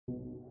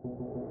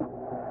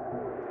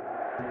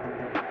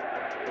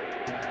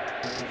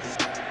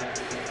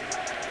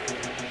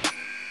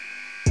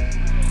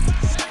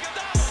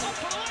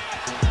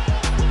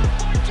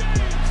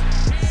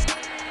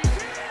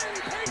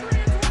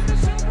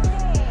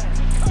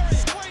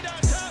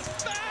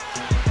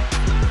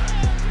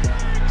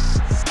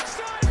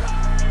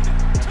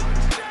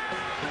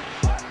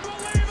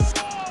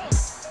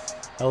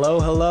Hello,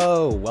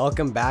 hello.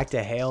 Welcome back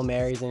to Hail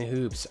Marys and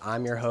Hoops.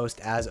 I'm your host,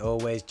 as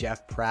always,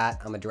 Jeff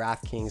Pratt. I'm a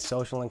DraftKings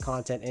social and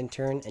content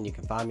intern, and you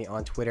can find me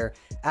on Twitter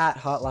at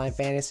Hotline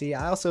Fantasy.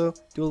 I also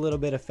do a little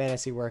bit of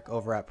fantasy work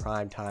over at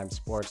Primetime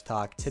Sports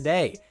Talk.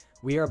 Today,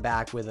 we are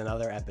back with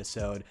another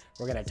episode.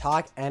 We're going to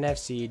talk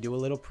NFC, do a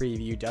little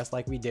preview, just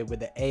like we did with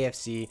the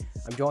AFC.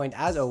 I'm joined,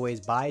 as always,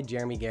 by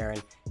Jeremy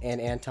Guerin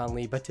and Anton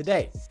Lee. But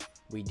today,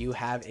 we do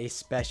have a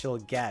special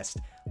guest.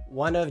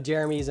 One of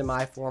Jeremy's and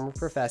my former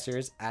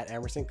professors at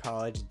Emerson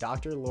College,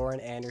 Dr. Lauren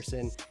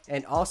Anderson,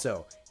 and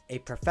also a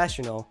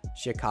professional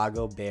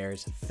Chicago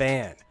Bears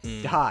fan.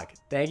 Doc,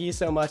 thank you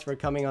so much for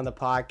coming on the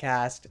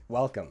podcast.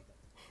 Welcome.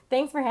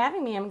 Thanks for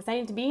having me. I'm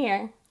excited to be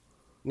here.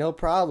 No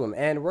problem.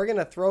 And we're going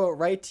to throw it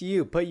right to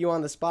you, put you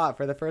on the spot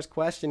for the first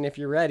question if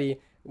you're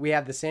ready. We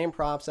have the same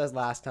prompts as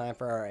last time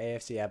for our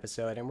AFC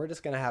episode, and we're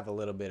just going to have a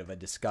little bit of a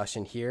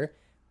discussion here.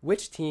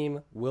 Which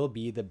team will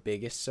be the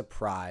biggest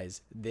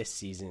surprise this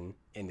season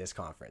in this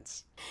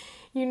conference?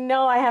 You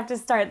know I have to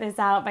start this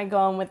out by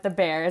going with the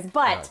Bears,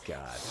 but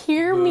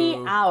hear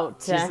me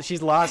out.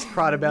 She's lost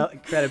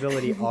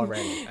credibility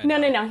already.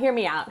 No, hear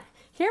me out.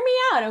 Hear me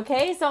out,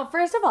 okay? So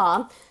first of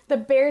all, the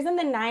Bears and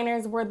the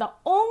Niners were the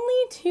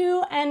only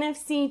two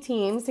NFC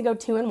teams to go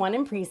 2-1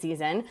 in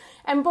preseason.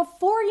 And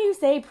before you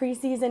say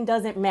preseason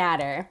doesn't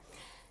matter,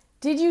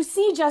 did you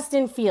see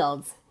Justin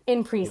Fields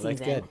in preseason? He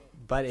looked good.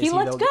 But he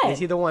looked good. Is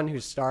he the one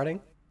who's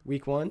starting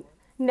week 1?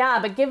 Nah,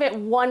 but give it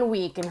 1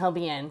 week and he'll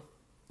be in.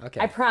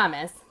 Okay. I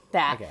promise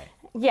that. Okay.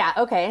 Yeah,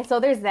 okay, so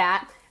there's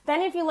that.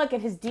 Then if you look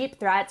at his deep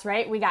threats,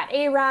 right, we got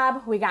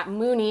A-Rob, we got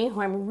Mooney, who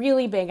I'm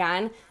really big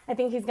on. I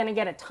think he's going to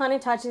get a ton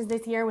of touches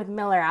this year with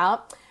Miller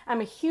out. I'm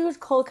a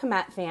huge Cole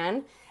Kmet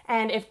fan.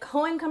 And if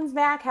Cohen comes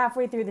back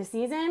halfway through the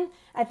season,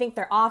 I think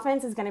their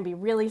offense is going to be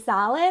really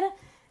solid.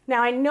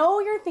 Now, I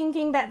know you're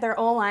thinking that their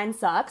O-line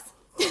sucks.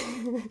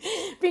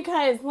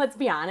 Because, let's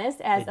be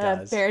honest, as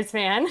a Bears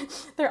fan,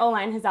 their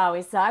O-line has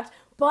always sucked.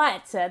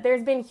 But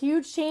there's been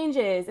huge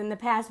changes in the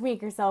past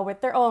week or so with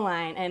their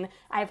O-line, and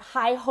I have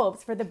high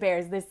hopes for the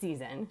Bears this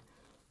season.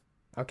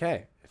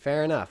 Okay,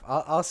 fair enough.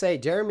 I'll say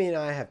Jeremy and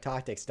I have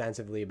talked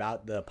extensively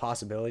about the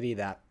possibility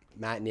that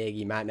Matt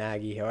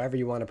Nagy, however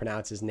you want to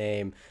pronounce his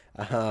name,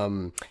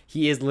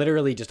 he is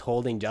literally just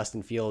holding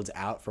Justin Fields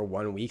out for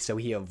 1 week so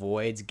he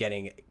avoids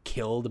getting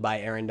killed by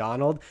Aaron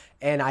Donald.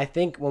 And I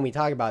think when we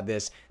talk about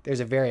this, there's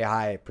a very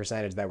high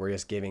percentage that we're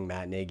just giving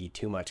Matt Nagy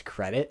too much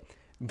credit.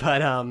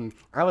 But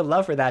I would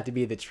love for that to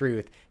be the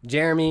truth.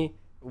 Jeremy,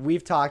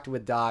 we've talked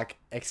with Doc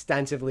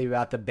extensively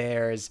about the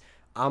Bears.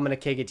 I'm going to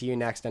kick it to you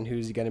next on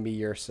who's going to be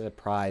your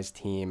surprise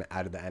team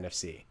out of the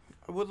NFC.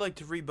 I would like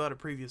to rebut a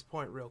previous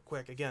point real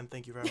quick. Again,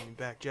 thank you for having me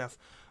back, Jeff.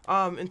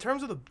 In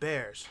terms of the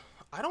Bears,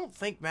 I don't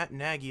think Matt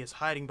Nagy is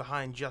hiding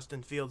behind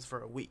Justin Fields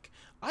for a week.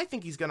 I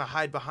think he's going to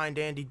hide behind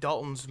Andy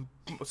Dalton's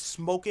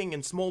smoking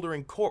and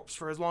smoldering corpse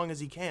for as long as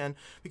he can,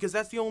 because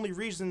that's the only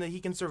reason that he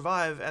can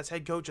survive as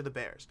head coach of the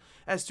Bears.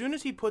 As soon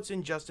as he puts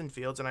in Justin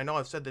Fields, and I know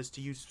I've said this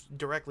to you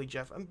directly,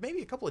 Jeff,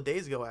 maybe a couple of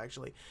days ago,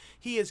 actually,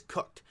 he is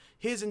cooked.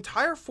 His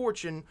entire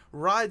fortune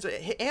rides,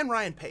 and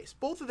Ryan Pace,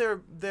 both of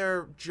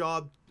their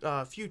job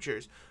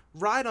futures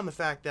ride on the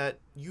fact that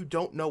you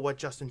don't know what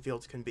Justin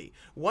Fields can be.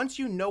 Once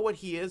you know what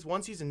he is,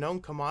 once he's a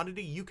known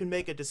commodity, you can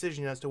make a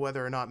decision as to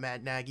whether or not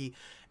Matt Nagy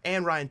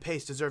and Ryan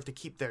Pace deserve to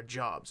keep their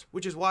jobs,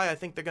 which is why I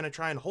think they're going to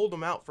try and hold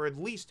him out for at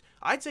least,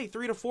 I'd say,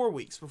 3 to 4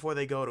 weeks before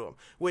they go to him,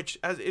 which,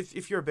 as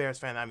if you're a Bears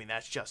fan, I mean,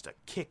 that's just a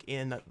kick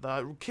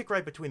kick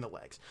right between the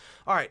legs.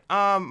 All right,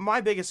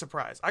 my biggest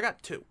surprise. I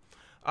got 2.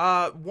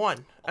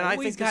 One, and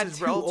always I think this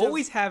is relative.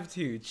 Always have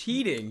 2.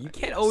 Cheating. You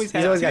can't always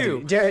have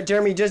 2.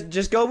 Jeremy,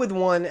 just go with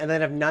 1, and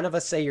then if none of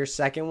us say your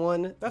second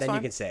one, then fine.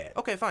 you can say it.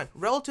 Okay, fine.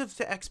 Relative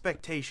to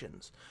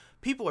expectations,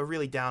 people are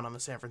really down on the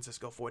San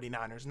Francisco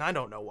 49ers, and I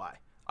don't know why.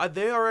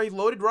 They are a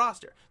loaded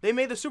roster. They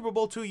made the Super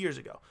Bowl 2 years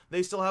ago.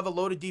 They still have a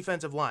loaded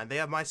defensive line. They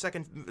have my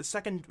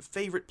second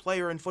favorite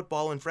player in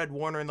football in Fred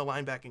Warner in the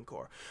linebacking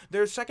core.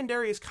 Their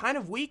secondary is kind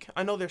of weak.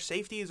 I know their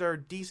safeties are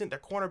decent. Their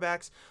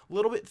cornerbacks a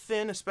little bit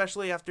thin,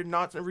 especially after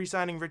not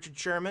re-signing Richard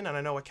Sherman. And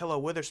I know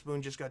Ahkello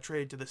Witherspoon just got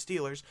traded to the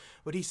Steelers,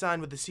 but he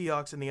signed with the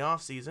Seahawks in the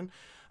offseason.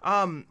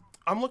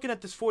 I'm looking at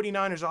this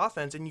 49ers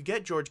offense, and you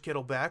get George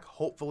Kittle back,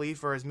 hopefully,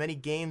 for as many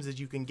games as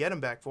you can get him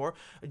back for.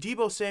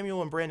 Deebo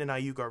Samuel and Brandon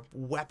Ayuk are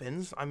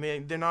weapons. I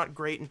mean, they're not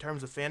great in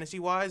terms of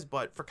fantasy-wise,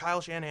 but for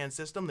Kyle Shanahan's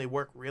system, they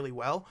work really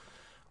well.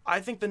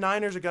 I think the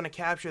Niners are going to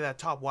capture that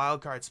top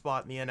wildcard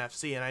spot in the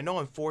NFC, and I know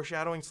I'm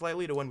foreshadowing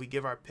slightly to when we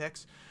give our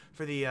picks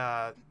for the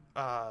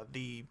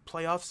playoff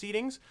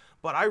seedings,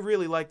 but I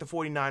really like the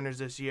 49ers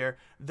this year.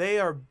 They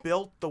are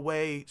built the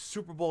way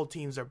Super Bowl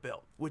teams are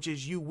built, which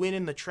is you win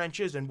in the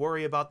trenches and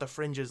worry about the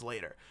fringes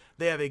later.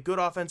 They have a good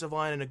offensive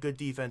line and a good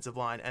defensive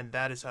line, and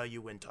that is how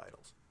you win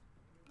titles.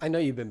 I know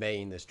you've been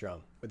banging this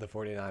drum with the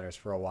 49ers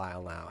for a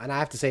while now, and I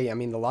have to say, I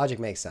mean, the logic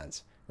makes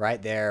sense,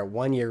 right? They're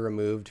 1 year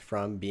removed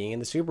from being in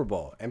the Super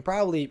Bowl and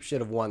probably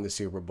should have won the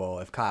Super Bowl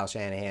if Kyle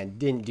Shanahan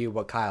didn't do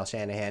what Kyle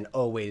Shanahan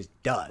always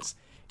does.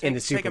 in the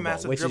Super Bowl,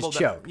 which is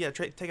choke.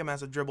 Take a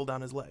massive dribble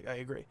down his leg. I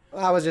agree.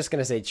 Well, I was just going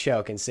to say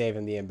choke and save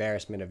him the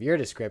embarrassment of your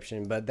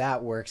description, but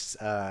that works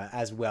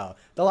as well.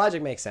 The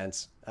logic makes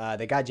sense.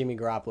 They got Jimmy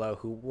Garoppolo,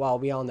 who, while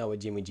we all know what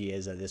Jimmy G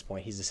is at this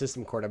point, he's a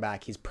system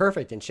quarterback. He's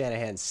perfect in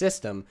Shanahan's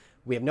system.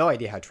 We have no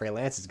idea how Trey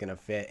Lance is going to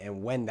fit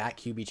and when that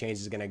QB change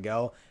is going to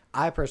go.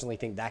 I personally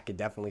think that could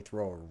definitely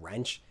throw a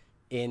wrench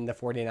in the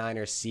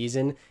 49ers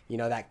season. You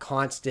know, that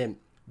constant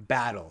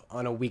battle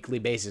on a weekly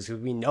basis,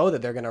 because we know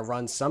that they're going to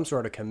run some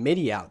sort of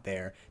committee out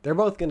there. They're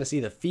both going to see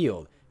the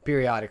field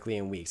periodically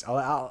in weeks.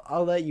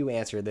 I'll let you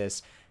answer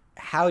this.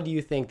 How do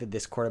you think that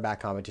this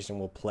quarterback competition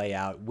will play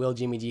out? Will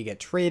Jimmy G get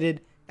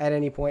traded at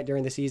any point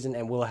during the season,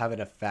 and will it have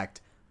an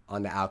effect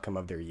on the outcome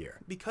of their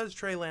year? Because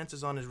Trey Lance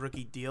is on his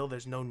rookie deal,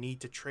 there's no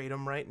need to trade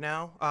him right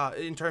now.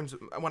 In terms of,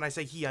 when I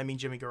say he, I mean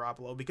Jimmy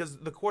Garoppolo, because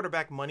the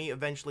quarterback money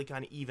eventually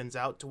kind of evens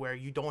out to where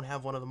you don't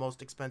have one of the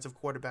most expensive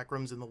quarterback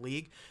rooms in the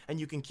league,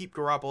 and you can keep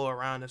Garoppolo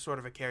around as sort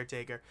of a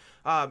caretaker.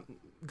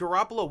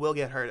 Garoppolo will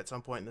get hurt at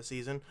some point in the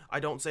season.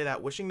 I don't say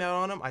that wishing that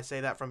on him. I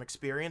say that from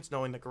experience,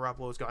 knowing that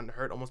Garoppolo has gotten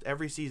hurt almost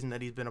every season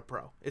that he's been a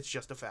pro. It's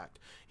just a fact.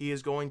 He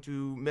is going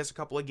to miss a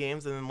couple of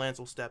games, and then Lance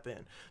will step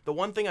in. The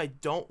one thing I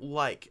don't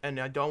like, and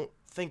I don't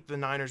think the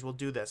Niners will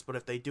do this, but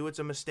if they do, it's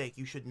a mistake.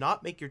 You should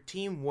not make your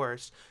team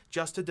worse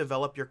just to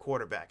develop your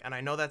quarterback. And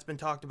I know that's been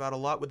talked about a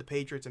lot with the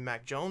Patriots and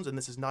Mac Jones, and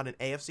this is not an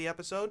AFC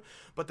episode,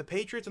 but the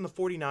Patriots and the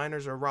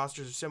 49ers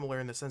rosters are similar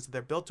in the sense that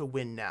they're built to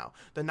win now.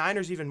 The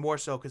Niners even more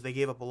so because they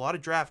gave up a lot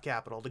of draft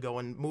capital to go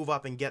and move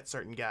up and get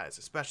certain guys,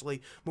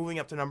 especially moving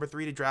up to number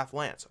 3 to draft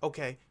Lance.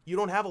 Okay, you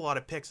don't have a lot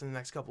of picks in the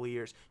next couple of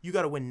years. You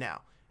got to win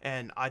now.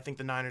 And I think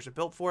the Niners are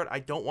built for it. I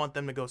don't want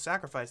them to go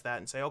sacrifice that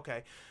and say,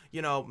 okay,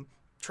 you know,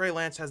 Trey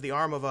Lance has the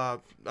arm of a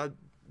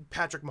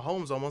Patrick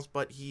Mahomes almost,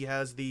 but he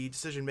has the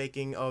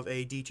decision-making of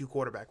a D2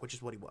 quarterback, which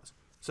is what he was.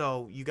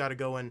 So you got to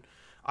go and,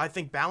 I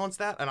think, balance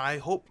that, and I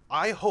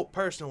hope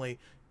personally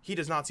he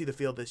does not see the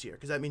field this year,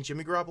 because that means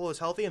Jimmy Garoppolo is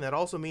healthy, and that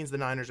also means the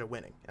Niners are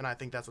winning, and I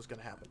think that's what's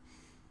going to happen.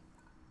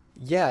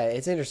 Yeah,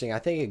 it's interesting. I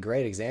think a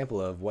great example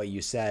of what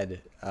you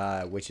said,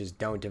 which is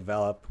don't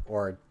develop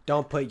or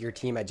don't put your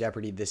team at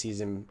jeopardy this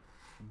season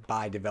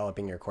by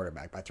developing your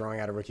quarterback, by throwing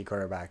out a rookie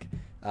quarterback.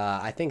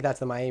 I think that's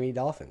the Miami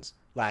Dolphins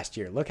last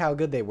year. Look how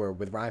good they were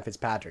with Ryan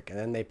Fitzpatrick. And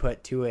then they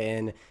put Tua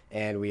in,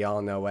 and we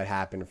all know what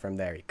happened from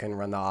there. He couldn't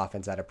run the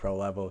offense at a pro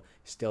level,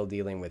 still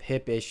dealing with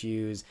hip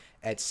issues,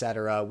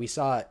 etc. We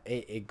saw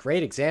a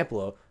great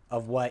example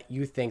of what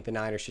you think the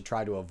Niners should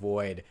try to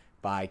avoid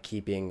by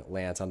keeping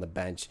Lance on the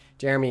bench.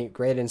 Jeremy,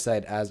 great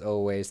insight as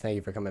always. Thank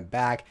you for coming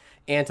back.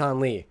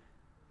 Anton Lee,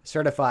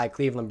 certified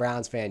Cleveland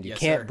Browns fan. You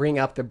can't bring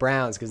up the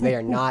Browns because they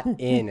are not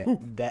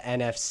in the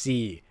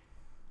NFC.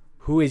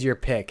 Who is your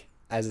pick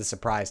as the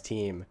surprise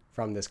team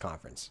from this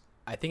conference?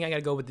 I think I got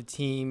to go with the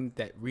team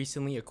that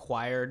recently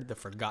acquired the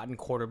forgotten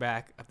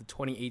quarterback of the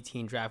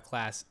 2018 draft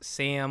class,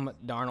 Sam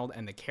Darnold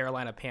and the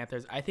Carolina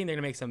Panthers. I think they're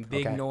going to make some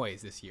big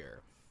noise this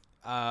year.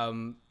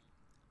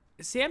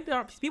 Sam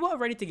Darnold, people are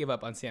ready to give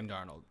up on Sam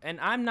Darnold, and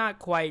I'm not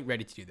quite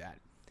ready to do that.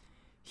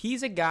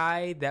 He's a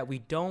guy that we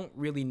don't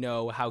really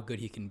know how good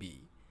he can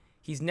be.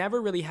 He's never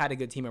really had a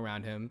good team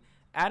around him.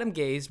 Adam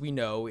Gase, we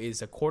know,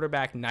 is a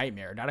quarterback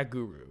nightmare, not a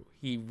guru.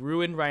 He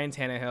ruined Ryan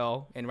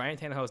Tannehill, and Ryan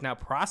Tannehill is now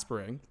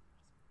prospering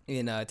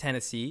in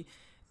Tennessee.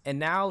 And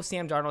now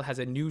Sam Darnold has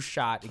a new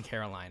shot in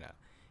Carolina.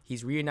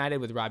 He's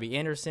reunited with Robbie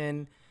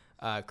Anderson.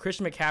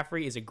 Christian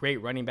McCaffrey is a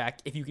great running back,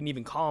 if you can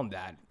even call him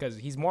that, because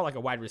he's more like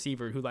a wide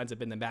receiver who lines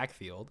up in the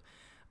backfield.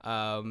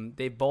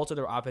 They've bolstered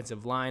their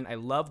offensive line. I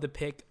love the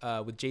pick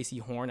with J.C.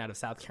 Horn out of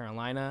South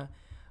Carolina.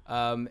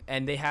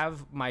 And they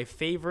have my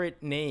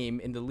favorite name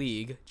in the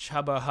league,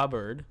 Chuba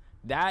Hubbard.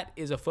 That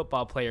is a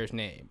football player's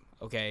name,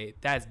 okay?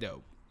 That's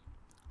dope.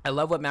 I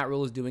love what Matt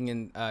Rule is doing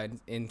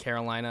in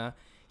Carolina.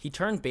 He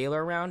turned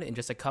Baylor around in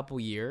just a couple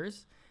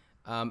years,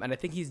 and I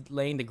think he's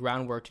laying the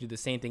groundwork to do the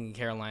same thing in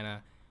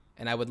Carolina.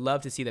 And I would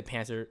love to see the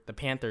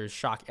Panthers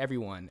shock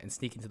everyone and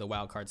sneak into the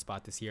wild card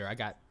spot this year. I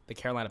got the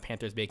Carolina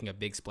Panthers making a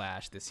big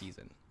splash this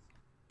season.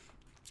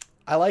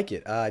 I like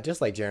it.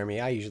 Just like Jeremy,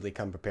 I usually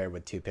come prepared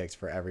with 2 picks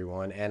for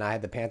everyone, and I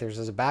had the Panthers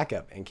as a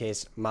backup in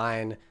case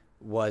mine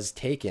was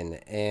taken,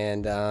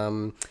 and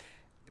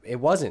it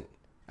wasn't.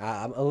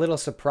 I'm a little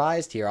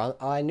surprised here.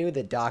 I knew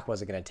that Doc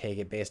wasn't going to take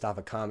it based off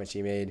of comments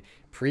he made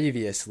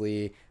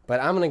previously, but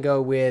I'm going to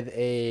go with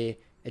a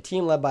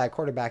team led by a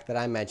quarterback that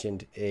I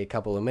mentioned a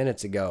couple of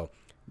minutes ago,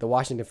 the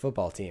Washington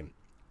football team.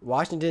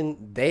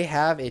 Washington, they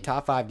have a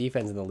top 5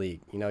 defense in the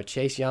league. You know,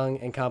 Chase Young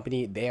and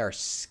company, they are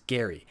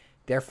scary.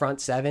 Their front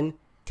 7,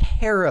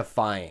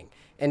 terrifying.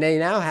 And they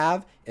now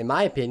have, in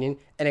my opinion,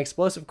 an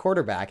explosive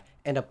quarterback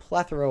and a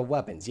plethora of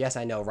weapons. Yes,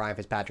 I know Ryan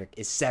Fitzpatrick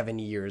is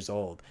 70 years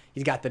old.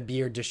 He's got the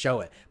beard to show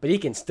it, but he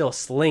can still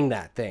sling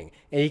that thing.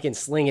 And he can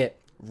sling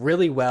it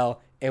really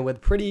well and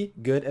with pretty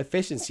good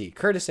efficiency.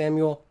 Curtis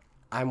Samuel,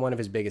 I'm one of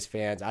his biggest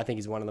fans. I think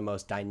he's one of the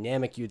most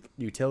dynamic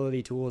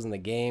utility tools in the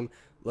game.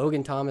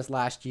 Logan Thomas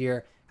last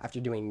year, after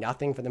doing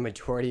nothing for the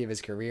majority of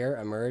his career,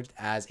 emerged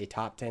as a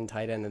top 10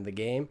 tight end in the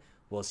game.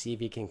 We'll see if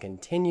he can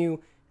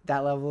continue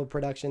that level of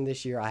production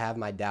this year. I have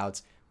my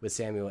doubts with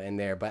Samuel in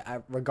there.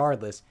 But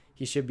regardless,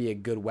 he should be a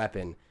good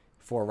weapon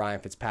for Ryan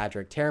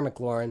Fitzpatrick. Terry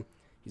McLaurin,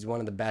 he's one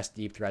of the best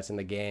deep threats in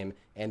the game,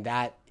 and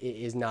that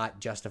is not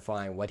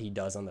justifying what he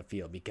does on the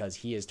field because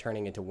he is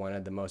turning into one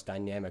of the most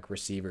dynamic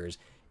receivers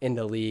in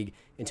the league.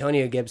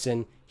 Antonio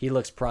Gibson, he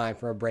looks prime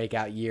for a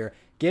breakout year.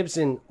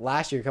 Gibson,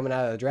 last year coming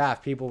out of the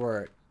draft, people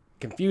were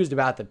confused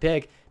about the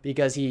pick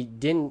because he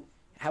didn't,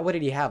 what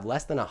did he have,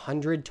 less than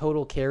 100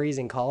 total carries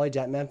in college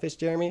at Memphis,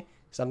 Jeremy?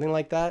 Something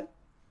like that?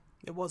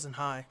 It wasn't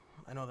high.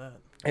 I know that.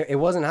 It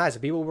wasn't high, so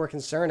people were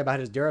concerned about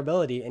his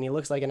durability, and he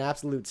looks like an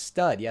absolute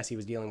stud. Yes, he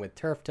was dealing with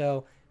turf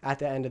toe at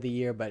the end of the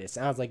year, but it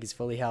sounds like he's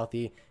fully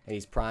healthy, and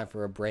he's primed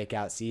for a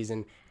breakout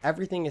season.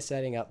 Everything is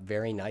setting up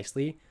very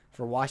nicely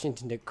for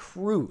Washington to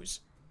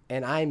cruise,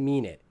 and I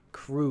mean it,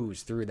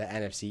 cruise through the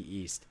NFC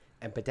East,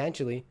 and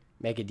potentially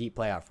make a deep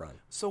playoff run.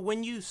 So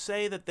when you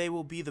say that they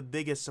will be the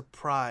biggest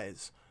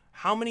surprise,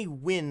 how many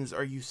wins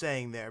are you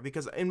saying there?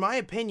 Because in my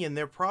opinion,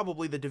 they're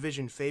probably the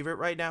division favorite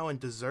right now and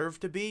deserve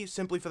to be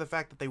simply for the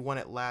fact that they won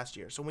it last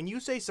year. So when you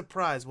say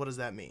surprise, what does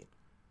that mean?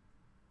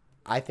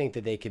 I think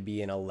that they could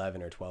be an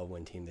 11 or 12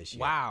 win team this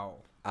year. Wow.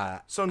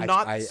 So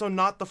not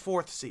the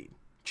 4th seed.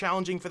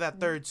 Challenging for that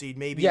 3rd seed,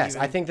 maybe. Yes,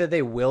 I think that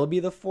they will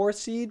be the 4th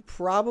seed,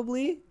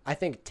 probably. I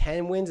think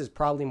 10 wins is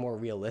probably more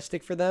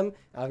realistic for them.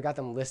 I've got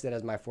them listed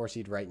as my 4th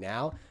seed right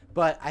now.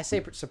 But I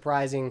say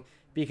surprising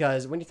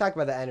because when you talk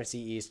about the NFC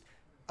East,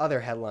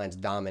 other headlines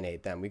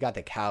dominate them. We got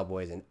the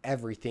Cowboys and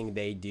everything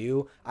they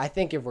do. I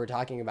think if we're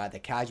talking about the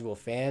casual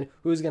fan,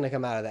 who's going to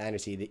come out of the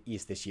NFC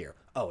East this year?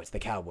 Oh, it's the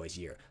Cowboys'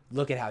 year.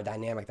 Look at how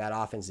dynamic that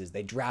offense is.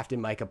 They drafted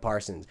Micah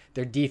Parsons.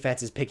 Their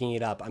defense is picking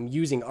it up. I'm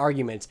using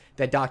arguments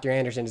that Dr.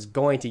 Anderson is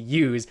going to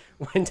use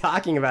when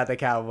talking about the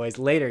Cowboys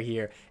later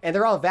here. And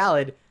they're all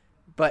valid,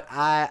 but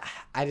I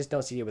just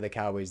don't see it with the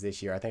Cowboys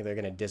this year. I think they're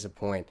going to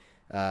disappoint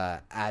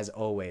as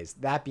always.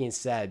 That being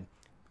said,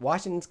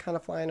 Washington's kind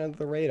of flying under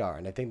the radar,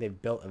 and I think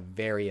they've built a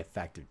very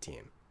effective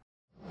team.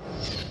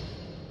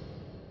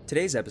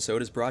 Today's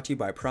episode is brought to you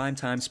by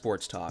Primetime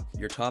Sports Talk,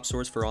 your top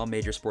source for all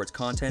major sports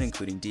content,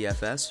 including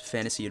DFS,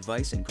 fantasy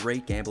advice, and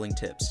great gambling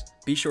tips.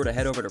 Be sure to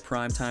head over to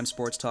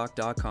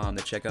PrimetimeSportsTalk.com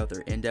to check out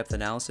their in-depth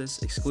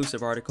analysis,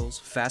 exclusive articles,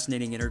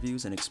 fascinating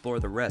interviews, and explore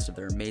the rest of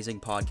their amazing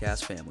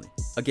podcast family.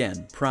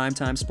 Again,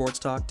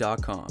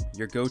 PrimetimeSportsTalk.com,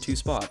 your go-to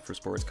spot for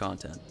sports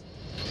content.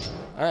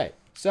 All right,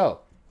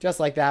 so just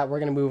like that, we're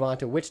going to move on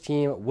to which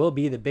team will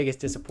be the biggest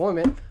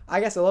disappointment. I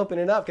guess I'll open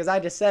it up because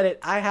I just said it.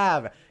 I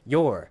have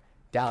your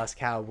Dallas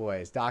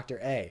Cowboys, Dr.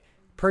 A.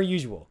 Per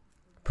usual,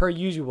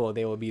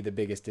 they will be the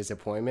biggest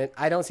disappointment.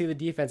 I don't see the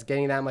defense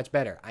getting that much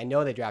better. I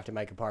know they drafted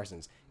Micah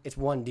Parsons. It's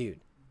one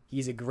dude.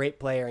 He's a great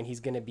player, and he's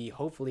going to be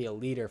hopefully a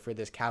leader for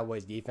this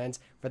Cowboys defense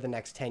for the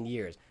next 10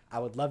 years. I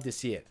would love to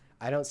see it.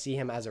 I don't see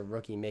him as a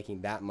rookie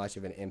making that much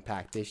of an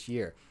impact this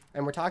year.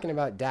 And we're talking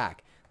about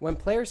Dak. When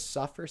players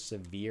suffer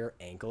severe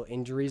ankle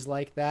injuries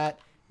like that,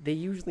 they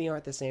usually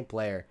aren't the same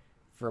player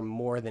for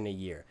more than a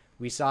year.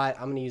 We saw it.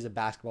 I'm going to use a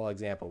basketball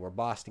example where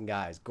Boston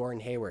guys, Gordon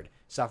Hayward,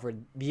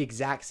 suffered the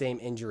exact same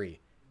injury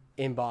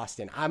in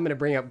Boston. I'm going to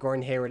bring up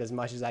Gordon Hayward as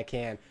much as I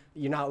can.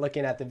 You're not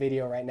looking at the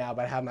video right now,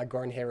 but I have my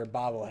Gordon Hayward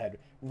bobblehead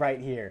right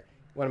here.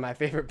 One of my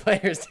favorite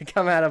players to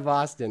come out of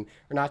Boston.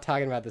 We're not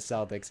talking about the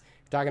Celtics.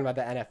 We're talking about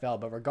the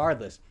NFL. But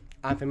regardless,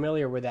 I'm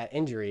familiar with that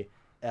injury.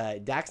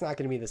 Dak's not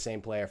going to be the same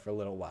player for a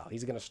little while.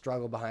 He's going to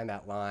struggle behind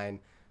that line,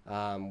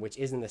 which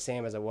isn't the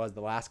same as it was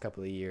the last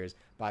couple of years.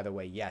 By the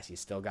way, yes, he's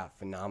still got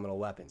phenomenal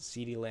weapons.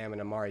 CeeDee Lamb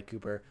and Amari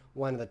Cooper,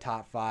 one of the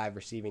top 5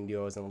 receiving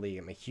duos in the league.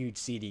 I'm a huge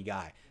CeeDee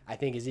guy. I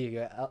think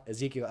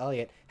Ezekiel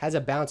Elliott has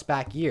a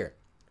bounce-back year,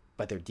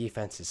 but their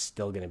defense is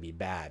still going to be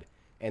bad.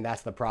 And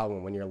that's the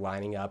problem when you're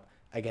lining up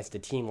against a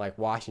team like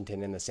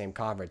Washington in the same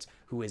conference,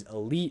 who is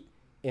elite,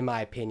 in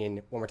my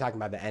opinion, when we're talking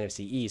about the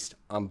NFC East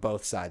on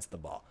both sides of the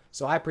ball.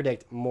 So I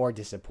predict more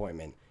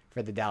disappointment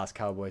for the Dallas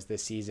Cowboys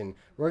this season.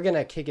 We're going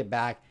to kick it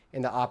back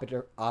in the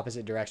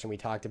opposite direction we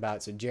talked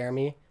about. So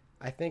Jeremy,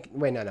 I think,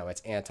 wait, no,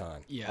 it's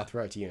Anton. Yeah. I'll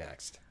throw it to you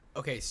next.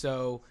 Okay,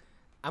 so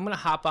I'm going to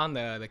hop on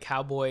the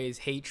Cowboys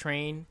hate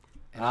train,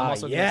 and I'm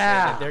also going to say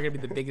yeah. that they're going to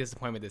be the biggest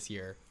disappointment this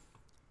year.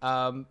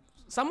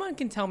 Someone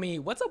can tell me,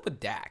 what's up with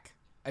Dak?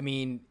 I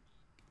mean,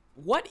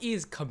 what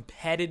is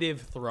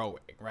competitive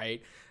throwing,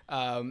 right?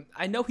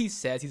 I know he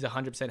says he's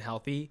 100%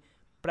 healthy,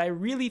 but I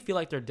really feel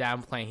like they're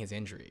downplaying his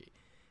injury.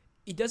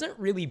 It doesn't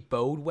really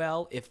bode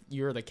well if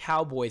you're the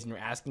Cowboys and you're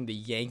asking the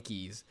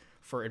Yankees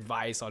for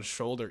advice on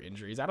shoulder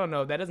injuries. I don't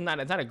know. It's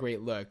not a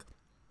great look.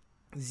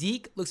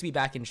 Zeke looks to be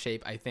back in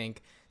shape, I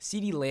think.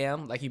 CeeDee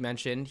Lamb, like you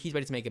mentioned, he's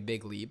ready to make a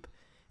big leap.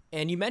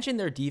 And you mentioned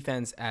their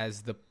defense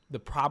as the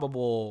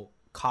probable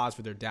cause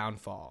for their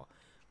downfall.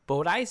 But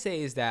what I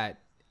say is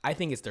that I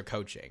think it's their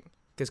coaching,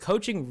 because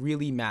coaching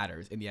really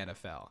matters in the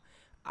NFL.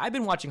 I've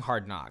been watching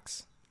Hard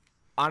Knocks.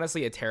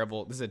 Honestly, this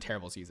is a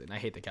terrible season. I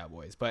hate the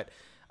Cowboys. But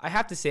I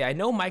have to say, I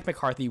know Mike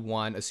McCarthy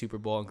won a Super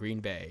Bowl in Green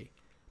Bay,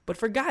 but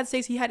for God's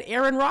sakes, he had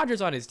Aaron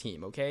Rodgers on his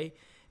team, okay?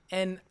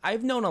 And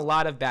I've known a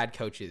lot of bad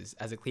coaches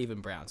as a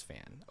Cleveland Browns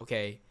fan,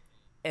 okay?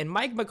 And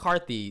Mike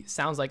McCarthy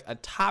sounds like a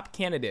top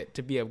candidate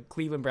to be a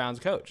Cleveland Browns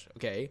coach,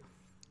 okay?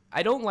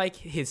 I don't like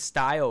his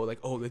style. Like,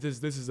 oh,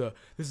 this is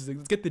let's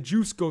get the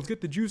juice going. Let's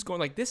get the juice going.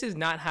 Like, this is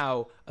not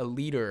how a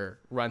leader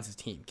runs his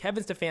team.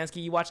 Kevin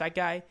Stefanski, you watch that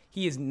guy.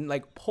 He is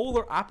like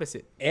polar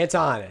opposite.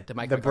 Anton,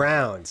 the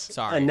Browns.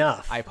 Sorry,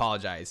 enough. I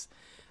apologize.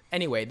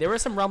 Anyway, there were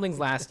some rumblings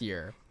last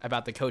year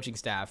about the coaching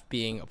staff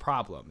being a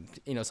problem.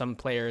 You know, some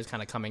players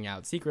kind of coming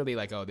out secretly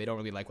like, oh, they don't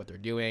really like what they're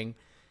doing.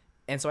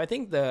 And so I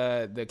think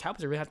the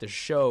Cowboys really have to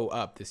show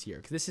up this year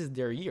because this is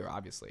their year,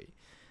 obviously.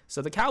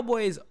 So the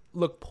Cowboys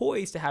look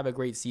poised to have a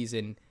great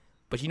season,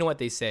 but you know what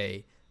they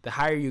say, the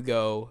higher you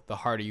go, the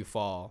harder you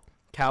fall.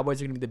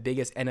 Cowboys are going to be the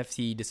biggest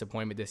NFC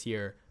disappointment this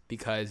year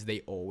because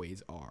they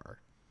always are.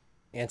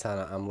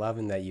 Anton, I'm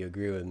loving that you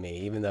agree with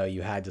me, even though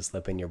you had to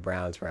slip in your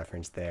Browns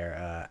reference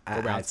there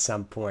at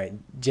some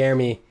point.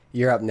 Jeremy,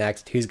 you're up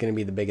next. Who's going to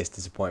be the biggest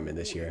disappointment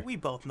this year? We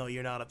both know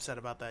you're not upset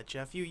about that,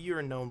 Jeff.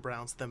 You're a known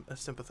Browns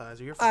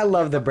sympathizer. I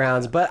love the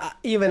Browns, but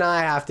even I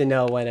have to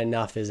know when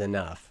enough is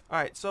enough. All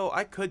right, so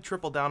I could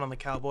triple down on the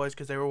Cowboys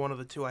because they were one of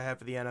the two I had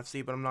for the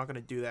NFC, but I'm not going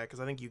to do that because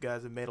I think you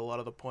guys have made a lot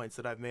of the points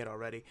that I've made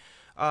already.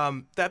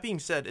 That being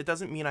said, it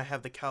doesn't mean I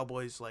have the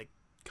Cowboys like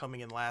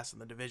coming in last in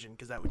the division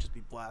because that would just be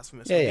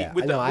blasphemous. Yeah.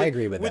 I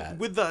agree with that.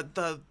 With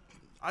the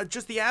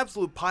just the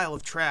absolute pile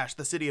of trash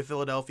the city of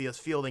Philadelphia is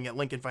fielding at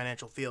Lincoln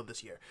Financial Field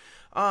this year.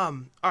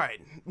 All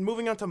right,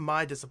 moving on to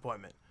my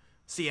disappointment,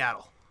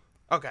 Seattle.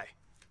 Okay,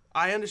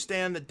 I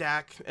understand that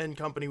Dak and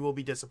company will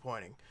be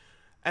disappointing,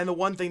 and the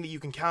one thing that you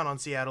can count on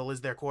Seattle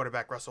is their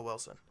quarterback Russell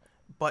Wilson.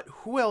 But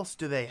who else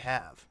do they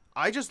have?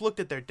 I just looked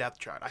at their depth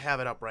chart. I have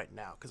it up right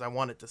now because I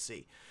wanted to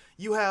see.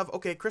 You have,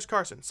 Chris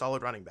Carson,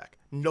 solid running back.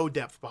 No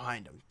depth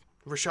behind him.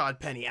 Rashad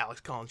Penny, Alex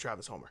Collins,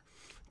 Travis Homer.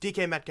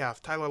 DK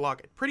Metcalf, Tyler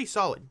Lockett. Pretty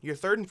solid. Your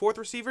third and fourth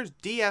receivers,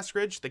 D.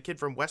 Eskridge, the kid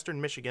from Western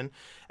Michigan,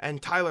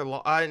 and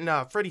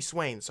Freddie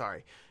Swain,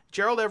 sorry.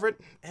 Gerald Everett,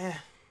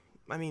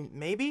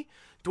 maybe.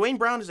 Dwayne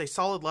Brown is a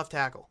solid left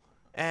tackle.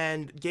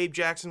 And Gabe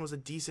Jackson was a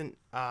decent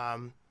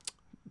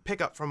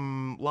pickup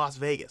from Las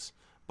Vegas.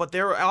 But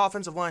their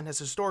offensive line has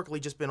historically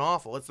just been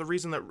awful. It's the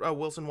reason that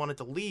Wilson wanted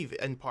to leave,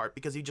 in part,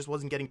 because he just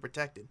wasn't getting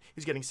protected. He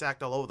was getting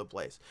sacked all over the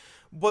place.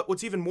 But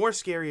what's even more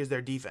scary is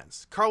their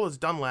defense. Carlos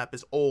Dunlap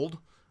is old.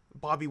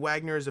 Bobby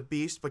Wagner is a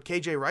beast, but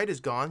KJ Wright is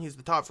gone. He's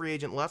the top free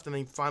agent left, and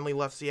then he finally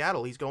left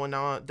Seattle. He's going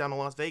down to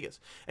Las Vegas.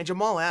 And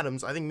Jamal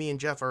Adams, I think me and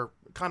Jeff are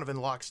kind of in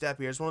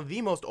lockstep here, is one of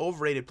the most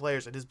overrated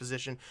players at his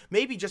position,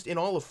 maybe just in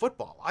all of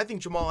football. I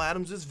think Jamal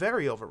Adams is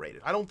very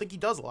overrated. I don't think he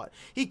does a lot.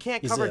 He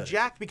can't cover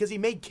jack because he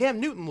made Cam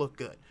Newton look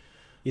good.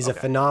 He's a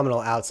phenomenal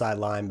outside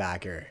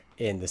linebacker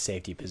in the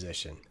safety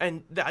position.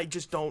 And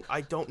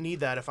I don't need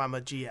that if I'm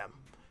a GM.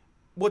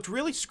 What's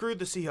really screwed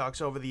the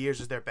Seahawks over the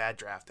years is their bad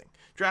drafting.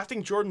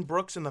 Drafting Jordan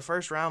Brooks in the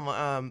first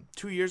round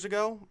 2 years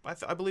ago,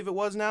 I believe it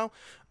was now,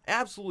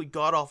 absolutely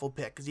god-awful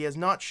pick because he has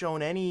not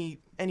shown any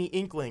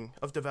inkling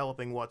of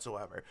developing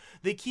whatsoever.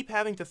 They keep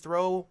having to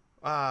throw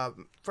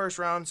first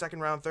round,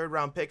 second round, third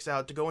round picks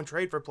out to go and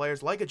trade for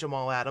players like a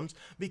Jamal Adams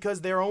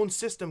because their own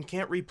system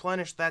can't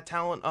replenish that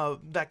talent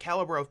of that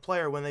caliber of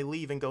player when they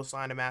leave and go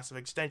sign a massive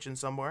extension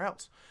somewhere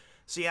else.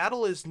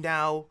 Seattle is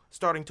now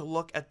starting to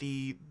look at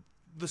the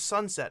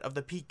sunset of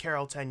the Pete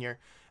Carroll tenure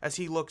as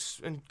he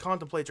looks and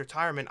contemplates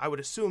retirement, I would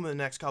assume, in the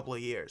next couple of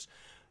years.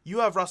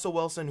 You have Russell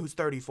Wilson, who's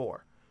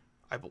 34.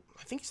 I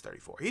think he's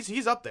 34.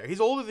 He's up there. He's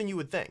older than you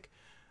would think.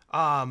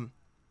 I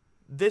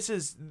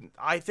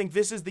think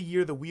this is the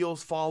year the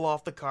wheels fall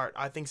off the cart.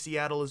 I think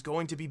Seattle is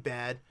going to be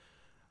bad.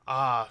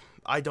 I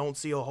don't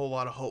see a whole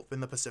lot of hope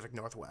in the Pacific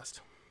Northwest.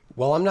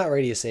 Well, I'm not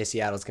ready to say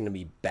Seattle's going to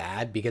be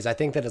bad because I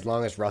think that as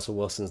long as Russell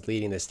Wilson's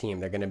leading this team,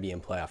 they're going to be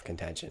in playoff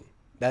contention.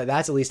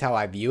 That's at least how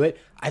I view it.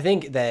 I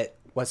think that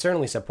what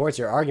certainly supports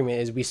your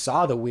argument is we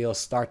saw the wheels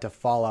start to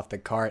fall off the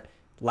cart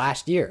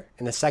last year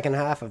in the second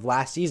half of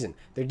last season.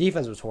 Their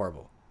defense was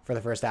horrible for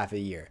the first half of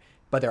the year,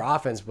 but their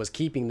offense was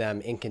keeping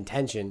them in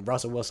contention.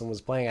 Russell Wilson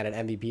was playing at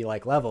an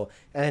MVP-like level,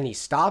 and then he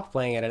stopped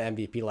playing at an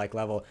MVP-like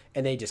level,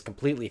 and they just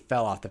completely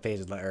fell off the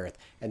face of the earth,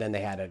 and then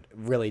they had a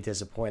really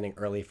disappointing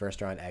early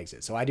first-round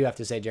exit. So I do have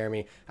to say,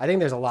 Jeremy, I think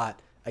there's a lot,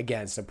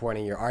 again,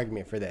 supporting your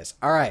argument for this.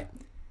 All right,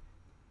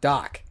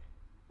 Doc.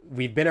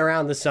 We've been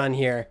around the sun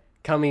here,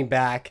 coming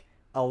back,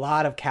 a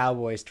lot of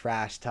Cowboys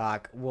trash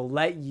talk. We'll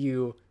let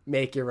you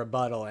make your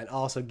rebuttal and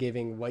also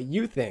giving what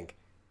you think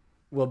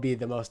will be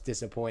the most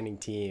disappointing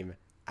team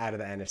out of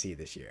the NFC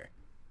this year.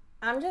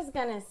 I'm just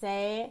going to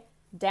say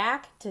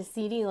Dak to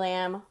CeeDee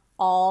Lamb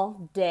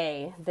all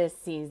day this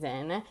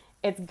season.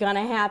 It's going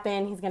to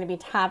happen. He's going to be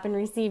top in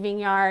receiving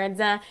yards.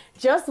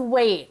 Just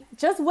wait.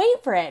 Just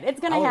wait for it.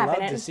 It's going to happen. I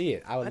would love to see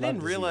it. I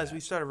didn't realize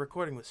we started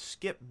recording with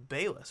Skip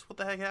Bayless. What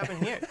the heck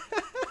happened here?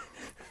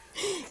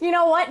 You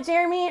know what,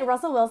 Jeremy?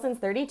 Russell Wilson's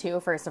 32,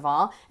 first of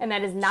all, and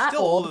that is not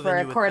Still old for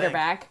a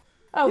quarterback.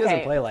 Okay. He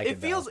doesn't play like it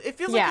feels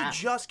like he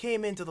just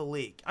came into the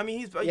league. I mean,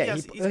 he's been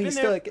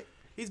there.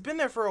 He's been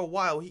there for a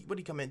while. What did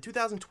he come in?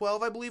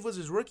 2012, I believe, was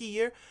his rookie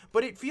year.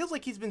 But it feels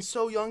like he's been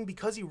so young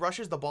because he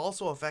rushes the ball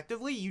so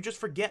effectively. You just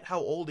forget how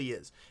old he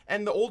is.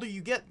 And the older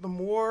you get, the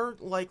more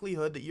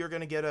likelihood that you're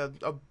going to get a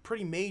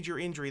pretty major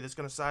injury that's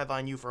going to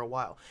sideline you for a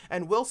while.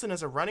 And Wilson,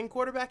 as a running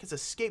quarterback, has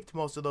escaped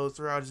most of those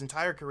throughout his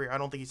entire career. I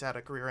don't think he's had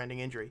a career-ending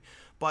injury.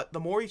 But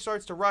the more he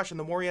starts to rush and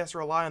the more he has to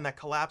rely on that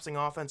collapsing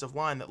offensive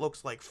line that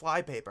looks like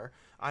flypaper,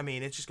 I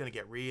mean, it's just going to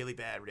get really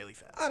bad really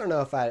fast. I don't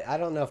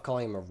know if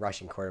calling him a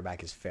rushing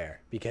quarterback is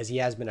fair because he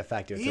has been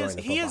effective throwing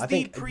the football. I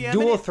think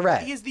dual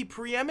threat. He is the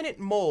preeminent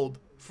mold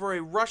for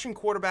a rushing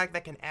quarterback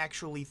that can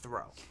actually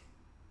throw.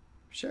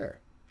 Sure.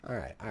 All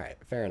right.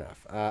 Fair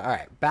enough. All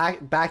right.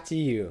 Back to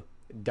you,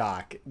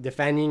 Doc,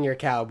 defending your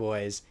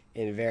Cowboys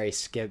in a very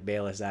Skip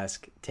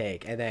Bayless-esque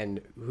take, and then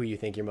who you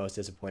think your most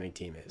disappointing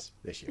team is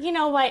this year. You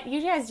know what?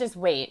 You guys just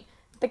wait.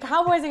 The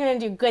Cowboys are going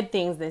to do good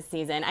things this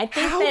season. I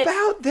think How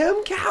about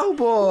them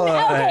Cowboys?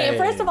 Okay,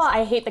 first of all,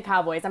 I hate the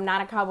Cowboys. I'm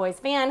not a Cowboys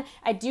fan.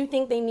 I do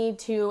think they need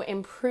to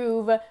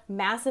improve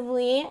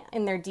massively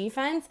in their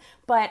defense,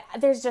 but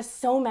there's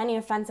just so many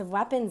offensive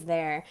weapons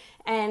there.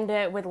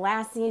 And with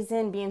last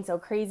season being so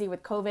crazy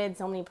with COVID,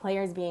 so many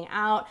players being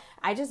out,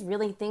 I just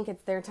really think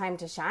it's their time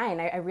to shine.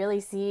 I really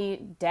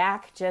see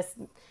Dak just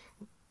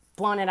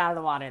blowing it out of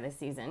the water this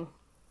season.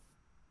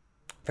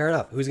 Fair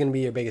enough. Who's going to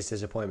be your biggest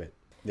disappointment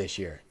this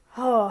year?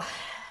 Oh,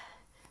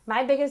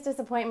 my biggest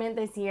disappointment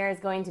this year is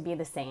going to be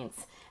the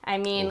Saints. I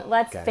mean,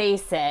 let's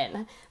face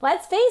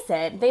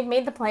it. They've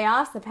made the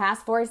playoffs the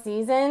past 4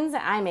 seasons.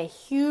 I'm a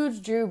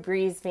huge Drew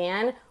Brees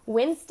fan.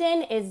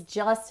 Winston is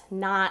just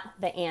not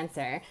the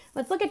answer.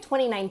 Let's look at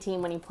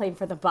 2019 when he played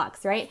for the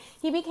Bucs, right?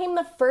 He became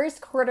the first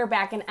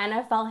quarterback in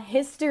NFL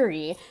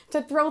history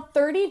to throw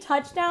 30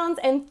 touchdowns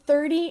and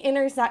 30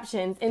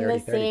 interceptions in the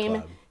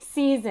same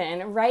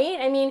season, right?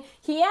 I mean,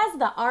 he has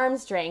the arm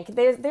strength.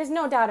 There's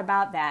no doubt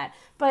about that.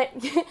 But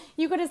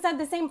you could have said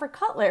the same for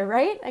Cutler,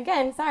 right?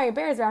 Again, sorry,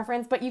 Bears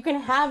reference, but you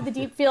can have the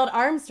deep field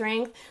arm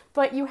strength,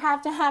 but you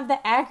have to have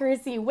the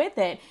accuracy with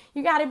it.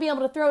 You got to be able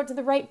to throw it to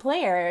the right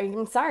player.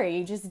 I'm sorry,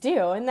 you just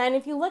do. And then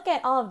if you look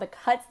at all of the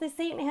cuts the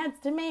Saints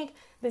had to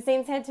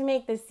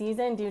make this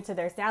season due to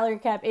their salary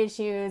cap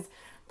issues,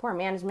 poor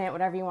management,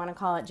 whatever you want to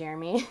call it,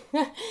 Jeremy.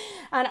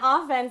 On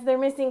offense, they're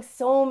missing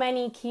so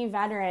many key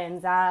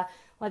veterans.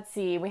 Let's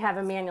see, we have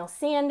Emmanuel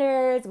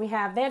Sanders. They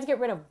had to get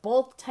rid of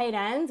both tight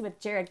ends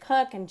with Jared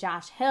Cook and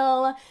Josh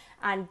Hill.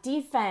 On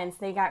defense,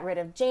 they got rid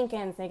of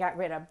Jenkins. They got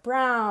rid of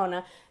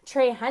Brown.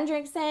 Trey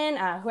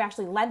Hendrickson, who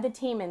actually led the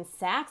team in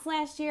sacks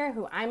last year,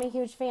 who I'm a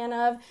huge fan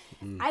of.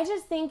 I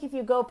just think if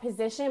you go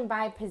position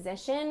by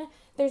position,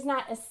 there's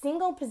not a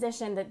single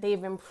position that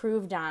they've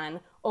improved on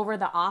over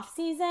the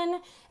offseason.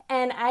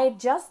 And I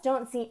just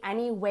don't see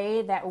any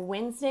way that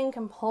Winston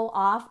can pull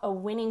off a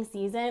winning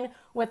season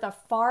with a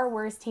far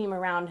worse team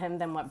around him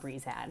than what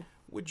Brees had.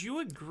 Would you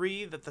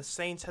agree that the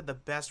Saints had the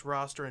best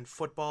roster in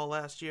football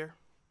last year?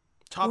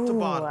 Top to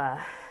bottom.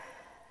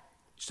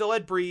 Still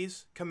had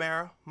Brees,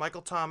 Kamara,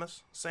 Michael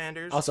Thomas,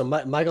 Sanders. Also,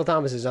 Michael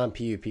Thomas is on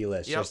PUP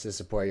list just to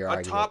support your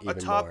argument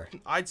even more.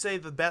 I'd say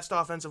the best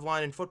offensive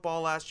line in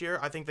football last year.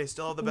 I think they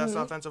still have the best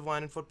offensive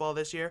line in football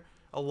this year.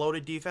 A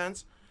loaded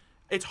defense.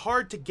 It's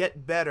hard to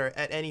get better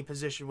at any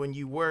position when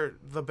you were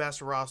the best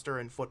roster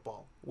in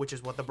football, which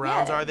is what the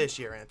Browns are this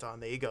year, Anton.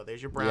 There you go.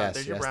 There's your Browns.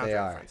 There's your Browns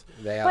reference.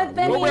 They are. But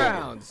then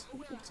Browns.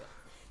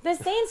 The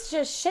Saints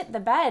just shit the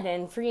bed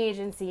in free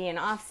agency and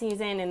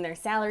offseason and their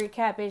salary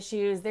cap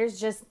issues. There's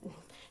just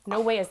no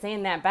way of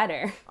saying that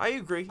better. I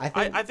agree.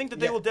 I think that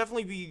they will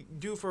definitely be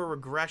due for a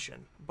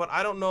regression. But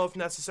I don't know if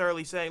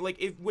necessarily saying,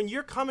 like, when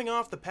you're coming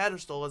off the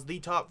pedestal as the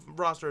top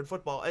roster in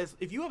football,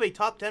 if you have a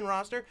top 10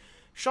 roster,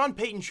 Sean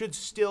Payton should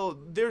still.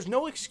 There's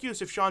no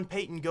excuse if Sean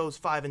Payton goes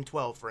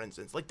 5-12, for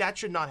instance. Like, that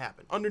should not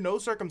happen. Under no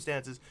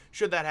circumstances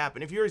should that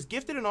happen. If you're as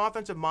gifted an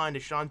offensive mind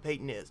as Sean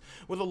Payton is,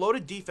 with a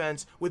loaded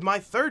defense, with my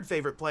third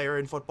favorite player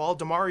in football,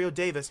 Demario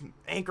Davis,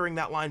 anchoring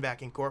that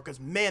linebacking core, because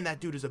man,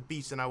 that dude is a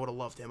beast, and I would have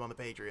loved him on the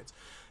Patriots.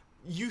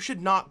 You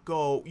should not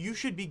go. You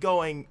should be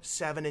going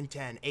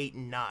 7-10,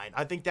 8-9.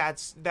 I think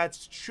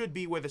that should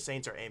be where the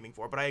Saints are aiming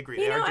for. But I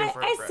agree.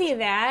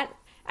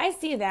 I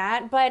see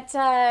that, but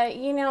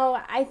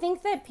I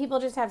think that people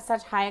just have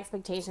such high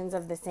expectations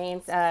of the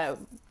Saints.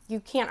 You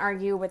can't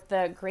argue with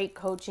the great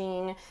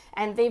coaching,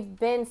 and they've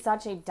been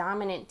such a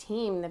dominant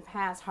team the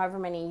past however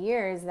many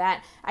years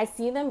that I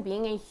see them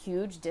being a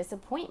huge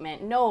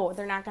disappointment. No,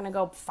 they're not going to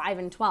go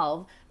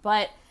 5-12,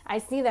 but I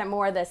see that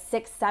more the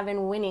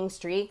 6-7 winning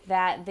streak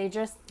that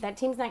that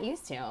team's not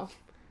used to.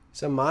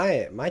 So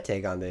my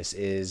take on this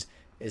is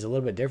a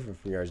little bit different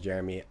from yours,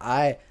 Jeremy.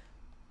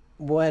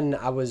 When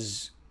I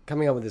was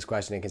coming up with this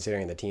question and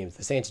considering the teams,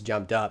 the Saints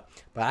jumped up,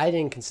 but I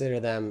didn't consider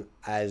them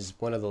as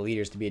one of the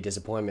leaders to be a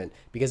disappointment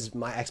because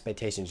my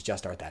expectations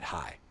just aren't that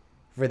high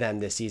for them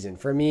this season.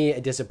 For me, a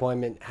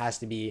disappointment has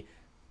to be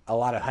a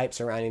lot of hype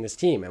surrounding this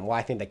team, and why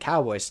I think the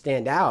Cowboys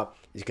stand out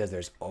is because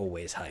there's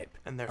always hype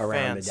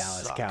around the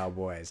Dallas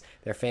Cowboys.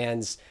 Their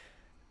fans,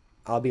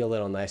 I'll be a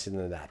little nicer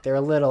than that. They're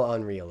a little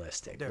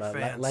unrealistic.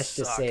 Let's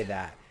just say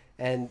that.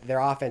 And their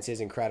offense is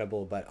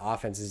incredible, but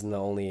offense isn't the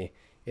only,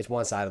 it's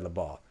one side of the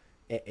ball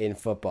in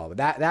football.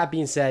 But that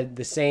being said,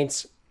 the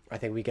Saints, I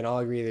think we can all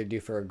agree they're due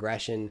for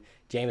aggression.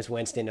 Jameis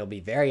Winston, it'll be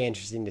very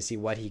interesting to see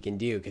what he can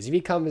do, because if he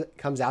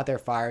comes out there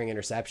firing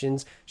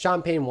interceptions,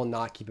 Sean Payton will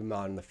not keep him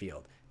out on the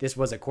field. This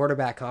was a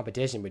quarterback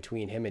competition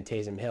between him and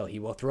Taysom Hill. He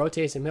will throw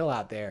Taysom Hill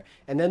out there,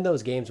 and then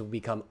those games will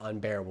become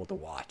unbearable to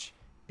watch,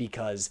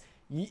 because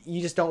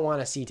you just don't want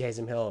to see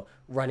Taysom Hill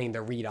running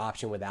the read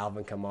option with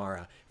Alvin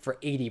Kamara for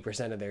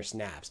 80% of their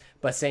snaps.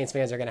 But Saints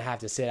fans are going to have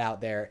to sit out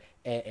there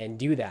and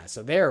do that.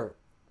 So they're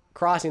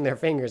crossing their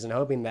fingers and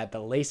hoping that the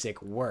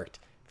LASIK worked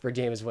for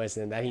Jameis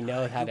Winston, that he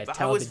knows how to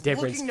tell the difference.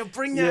 I was looking to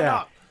bring that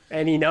up.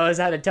 And he knows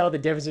how to tell the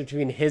difference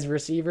between his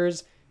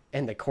receivers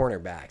and the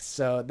cornerbacks.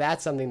 So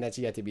that's something that's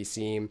yet to be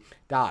seen.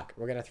 Doc,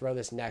 we're going to throw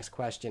this next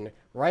question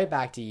right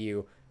back to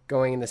you,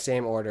 going in the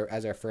same order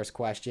as our first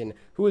question.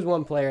 Who is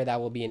one player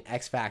that will be an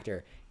X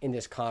factor in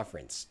this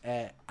conference?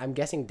 I'm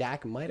guessing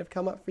Dak might have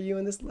come up for you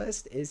in this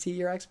list. Is he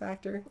your X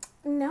factor?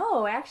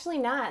 No, actually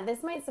not.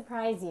 This might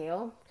surprise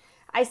you.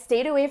 I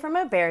stayed away from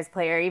a Bears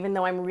player, even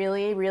though I'm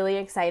really, really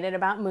excited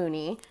about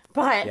Mooney.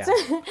 But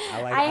yeah,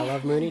 I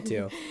love Mooney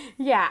too.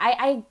 Yeah,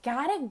 I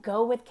gotta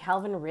go with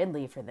Calvin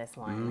Ridley for this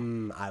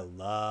one. I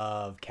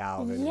love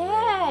Calvin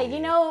Ridley.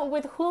 Ridley.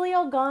 With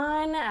Julio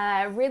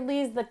gone,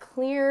 Ridley's the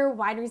clear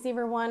wide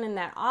receiver one in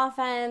that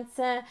offense.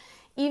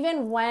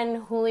 Even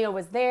when Julio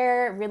was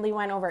there, Ridley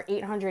went over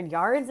 800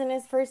 yards in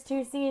his first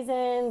 2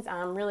 seasons.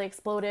 Really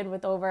exploded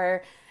with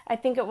over, I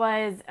think it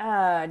was,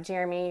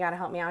 Jeremy, you got to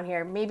help me out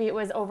here. Maybe it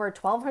was over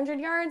 1,200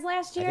 yards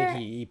last year. I think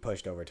he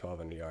pushed over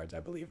 1,200 yards,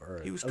 I believe.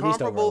 Or he was at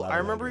least over comparable. I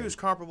 1,100. remember he was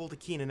comparable to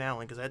Keenan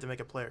Allen, because I had to make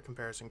a player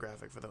comparison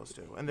graphic for those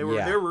two. And they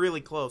were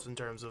really close in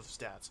terms of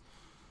stats.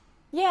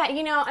 Yeah,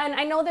 and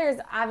I know there's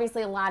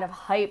obviously a lot of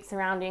hype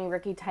surrounding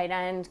rookie tight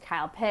end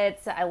Kyle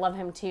Pitts. I love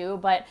him too,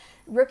 but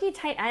rookie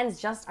tight ends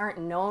just aren't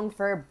known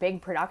for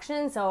big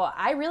production. So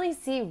I really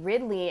see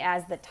Ridley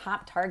as the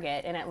top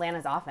target in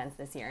Atlanta's offense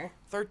this year.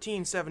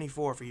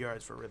 1374 for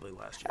yards for Ridley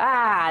last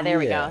year. There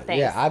we go. Thanks.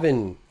 Yeah, I've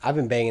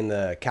been banging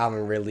the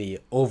Calvin Ridley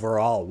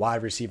overall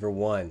wide receiver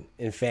 1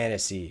 in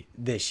fantasy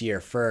this year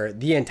for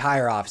the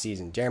entire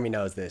offseason. Jeremy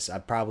knows this. I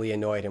probably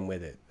annoyed him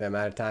with it, the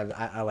amount of times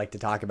I like to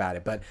talk about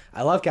it. But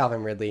I love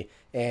Calvin Ridley,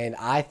 and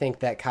I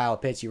think that Kyle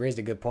Pitts, you raised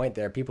a good point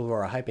there. People who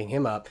are hyping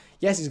him up,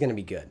 yes, he's going to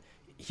be good.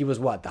 He was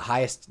the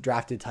highest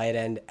drafted tight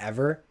end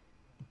ever,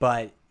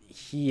 but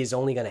he is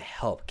only going to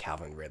help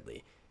Calvin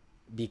Ridley,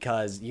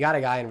 because you got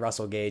a guy in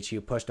Russell Gage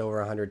who pushed over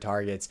 100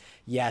 targets.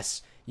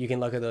 Yes, you can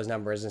look at those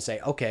numbers and say,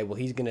 okay, well,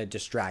 he's going to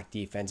distract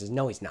defenses.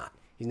 No, he's not.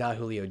 He's not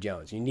Julio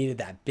Jones. You needed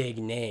that big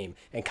name.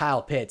 And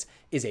Kyle Pitts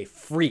is a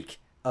freak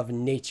of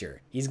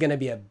nature. He's going to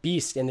be a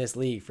beast in this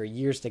league for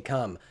years to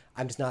come.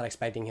 I'm just not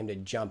expecting him to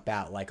jump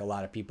out like a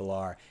lot of people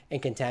are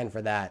and contend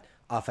for that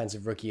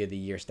offensive rookie of the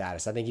year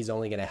status. I think he's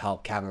only going to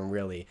help Calvin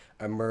Ridley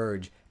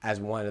emerge as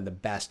one of the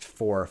best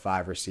 4 or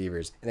 5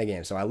 receivers in the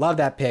game. So I love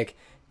that pick.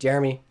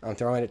 Jeremy, I'm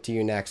throwing it to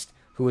you next.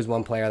 Who is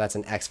one player that's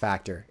an X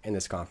factor in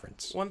this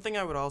conference? One thing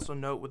I would also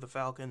note with the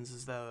Falcons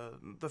is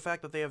the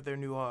fact that they have their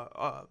new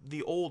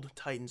the old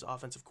Titans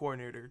offensive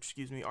coordinator,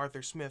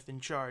 Arthur Smith in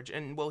charge.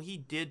 And while he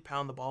did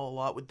pound the ball a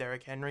lot with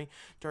Derrick Henry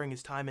during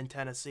his time in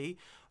Tennessee,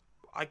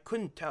 I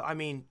couldn't tell. I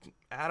mean,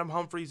 Adam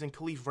Humphries and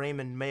Khalif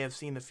Raymond may have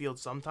seen the field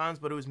sometimes,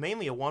 but it was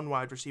mainly a 1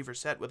 wide receiver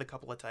set with a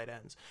couple of tight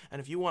ends. And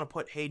if you want to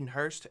put Hayden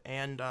Hurst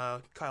and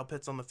Kyle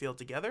Pitts on the field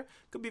together,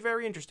 it could be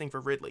very interesting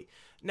for Ridley.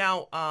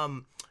 Now,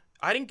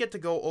 I didn't get to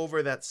go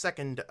over that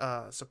second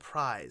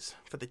surprise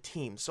for the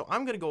team, so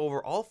I'm going to go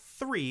over all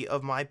 3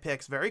 of my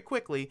picks very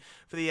quickly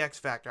for the X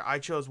Factor. I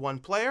chose 1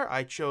 player,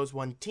 I chose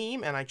 1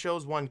 team, and I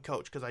chose 1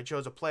 coach, because I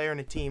chose a player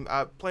and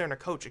a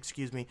coach,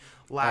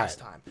 last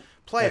time.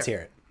 Player. Let's hear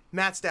it.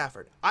 Matt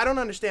Stafford. I don't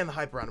understand the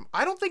hype around him.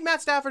 I don't think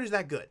Matt Stafford is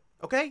that good,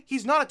 okay?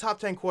 He's not a top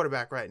 10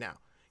 quarterback right now.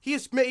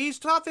 He's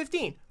top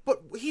 15,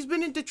 but he's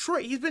been in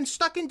Detroit. He's been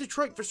stuck in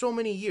Detroit for so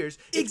many years.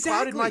 It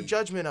clouded my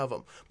judgment of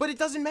him. But it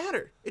doesn't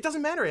matter. It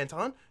doesn't matter,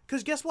 Anton,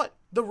 because guess what?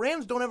 The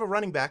Rams don't have a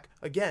running back.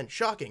 Again,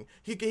 shocking.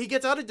 He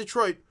gets out of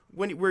Detroit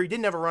where he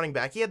didn't have a running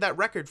back. He had that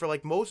record for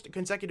most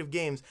consecutive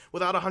games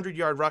without a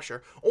 100-yard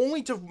rusher,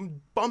 only to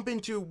bump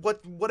into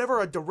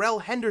whatever a Darrell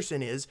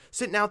Henderson is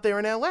sitting out there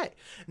in L.A.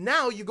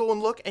 Now you go and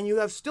look, and you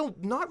have still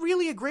not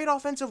really a great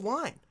offensive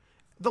line.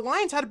 The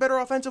Lions had a better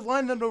offensive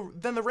line than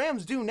the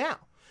Rams do now.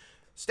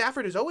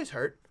 Stafford is always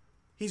hurt.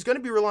 He's going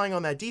to be relying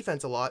on that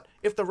defense a lot.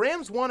 If the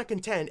Rams want to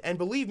contend, and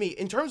believe me,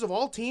 in terms of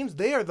all teams,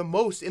 they are the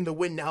most in the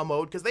win now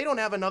mode, because they don't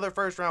have another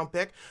first-round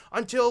pick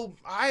until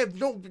I'm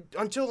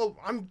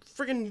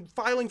friggin'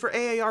 filing for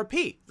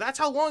AARP. That's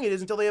how long it is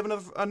until they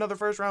have another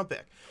first-round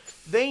pick.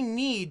 They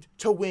need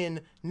to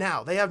win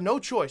now. They have no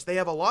choice. They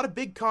have a lot of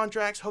big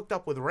contracts hooked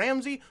up with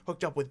Ramsey,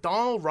 hooked up with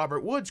Donald,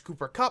 Robert Woods,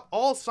 Cooper Kupp,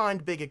 all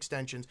signed big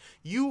extensions.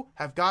 You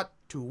have got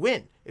to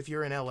win if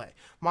you're in LA.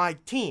 My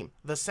team,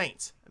 the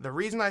Saints. The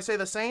reason I say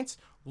the Saints,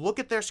 look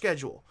at their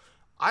schedule.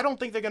 I don't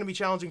think they're going to be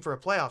challenging for a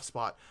playoff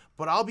spot,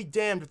 but I'll be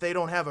damned if they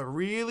don't have a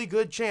really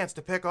good chance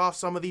to pick off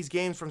some of these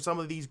games from some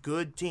of these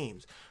good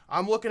teams.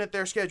 I'm looking at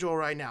their schedule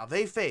right now.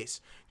 They face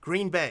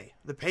Green Bay,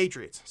 the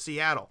Patriots,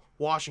 Seattle,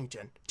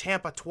 Washington,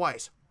 Tampa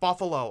twice,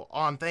 Buffalo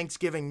on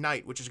Thanksgiving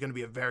night, which is going to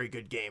be a very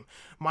good game,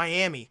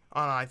 Miami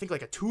on, I think,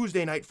 like a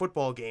Tuesday night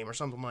football game or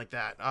something like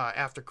that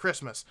after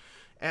Christmas,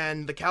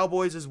 and the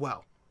Cowboys as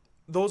well.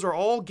 Those are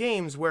all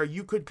games where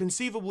you could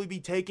conceivably be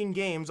taking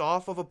games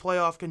off of a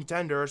playoff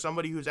contender or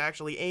somebody who's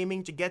actually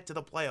aiming to get to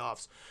the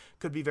playoffs.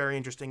 Could be very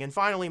interesting. And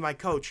finally, my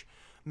coach,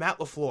 Matt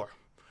LaFleur.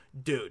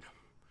 Dude,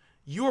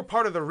 you are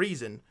part of the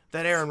reason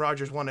that Aaron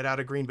Rodgers wanted out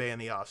of Green Bay in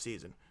the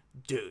offseason.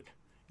 Dude,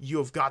 you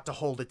have got to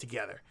hold it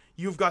together.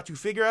 You've got to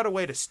figure out a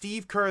way to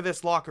Steve Kerr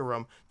this locker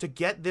room to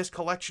get this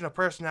collection of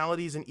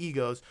personalities and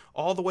egos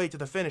all the way to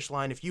the finish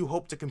line if you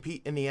hope to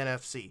compete in the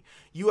NFC.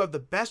 You have the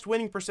best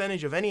winning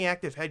percentage of any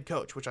active head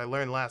coach, which I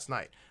learned last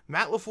night.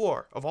 Matt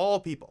LaFleur, of all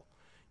people.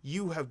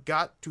 You have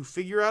got to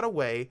figure out a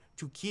way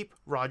to keep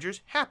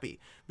Rodgers happy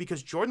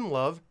because Jordan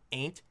Love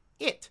ain't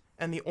it.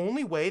 And the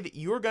only way that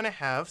you are going to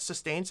have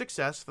sustained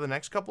success for the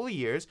next couple of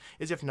years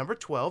is if number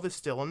 12 is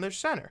still in their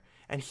center.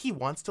 And he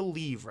wants to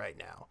leave right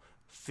now.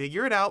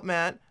 Figure it out,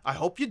 Matt. I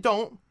hope you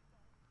don't,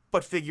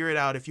 but figure it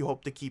out if you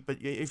hope to keep it.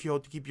 If you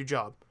hope to keep your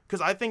job,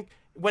 because I think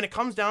when it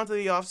comes down to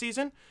the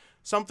offseason,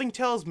 something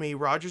tells me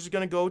Rodgers is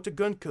going to go to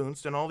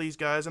Gutekunst and all these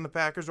guys in the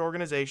Packers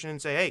organization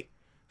and say, "Hey,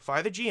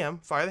 fire the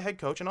GM, fire the head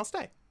coach, and I'll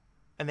stay."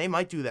 And they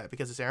might do that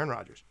because it's Aaron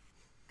Rodgers.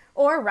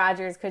 Or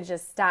Rodgers could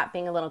just stop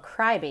being a little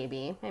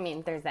crybaby. I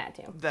mean, there's that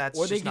too. That's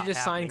or they just could not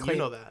just sign happening. Clay. You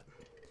know that.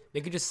 They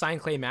could just sign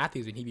Clay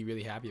Matthews, and he'd be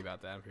really happy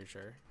about that. I'm pretty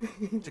sure.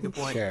 It's a good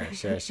point.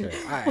 Sure.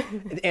 All right.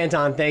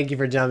 Anton, thank you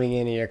for jumping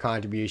in and your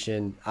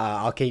contribution.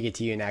 I'll kick it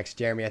to you next.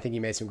 Jeremy, I think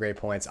you made some great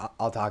points.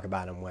 I'll talk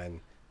about them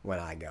when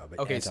I go.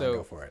 But Okay, Anton, so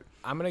go for it.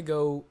 I'm going to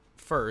go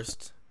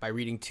first by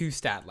reading two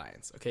stat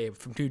lines, okay,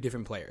 from two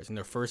different players in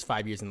their first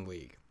 5 years in the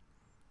league.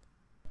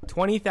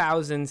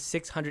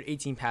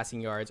 20,618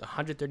 passing yards,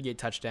 138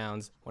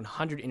 touchdowns,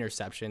 100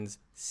 interceptions,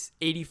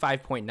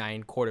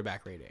 85.9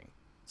 quarterback rating.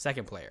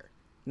 Second player,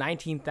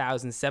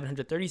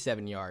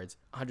 19,737 yards,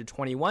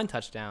 121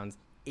 touchdowns,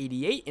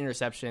 88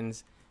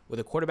 interceptions, with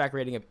a quarterback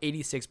rating of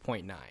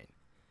 86.9.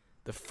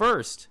 The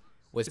first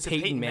was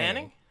Peyton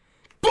Manning.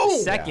 Boom!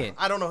 Second,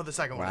 I don't know who the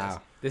second one is.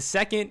 Wow. the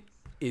second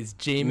is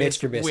Mitch Jameis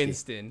Trubisky.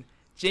 Winston.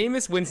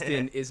 Jameis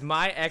Winston is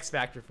my X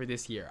factor for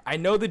this year. I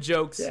know the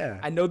jokes. Yeah,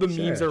 I know the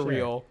memes are sure.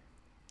 real.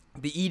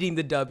 The eating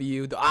the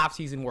W, the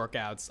off-season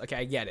workouts. Okay,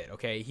 I get it.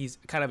 Okay, he's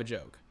kind of a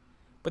joke.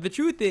 But the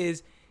truth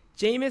is,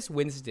 Jameis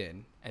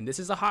Winston, and this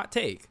is a hot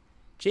take,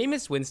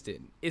 Jameis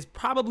Winston is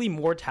probably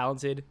more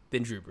talented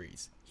than Drew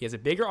Brees. He has a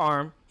bigger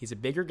arm. He's a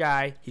bigger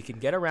guy. He can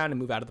get around and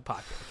move out of the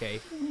pocket, okay?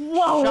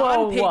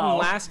 Sean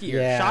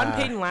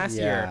Payton last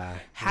year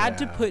had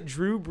to put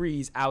Drew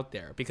Brees out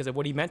there because of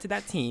what he meant to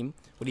that team,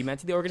 what he meant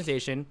to the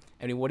organization,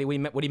 and what he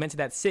meant to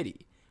that city.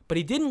 But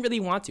he didn't really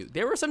want to.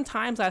 There were some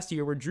times last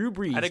year where Drew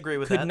Brees I'd agree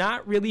with could that.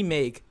 not really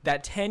make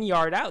that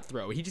 10-yard out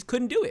throw. He just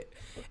couldn't do it.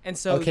 And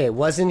so Okay,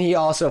 wasn't he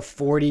also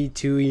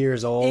 42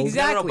 years old?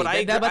 Exactly. No, but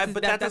I That-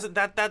 agree,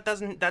 that-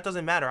 that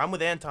doesn't matter. I'm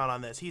with Anton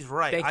on this. He's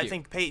right. Thank I you.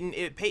 think Peyton,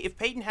 if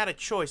Peyton had a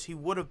choice, he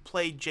would have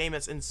played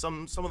Jameis in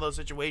some of those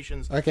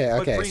situations. Okay,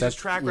 But Brees' so-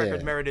 track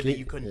record yeah. merited that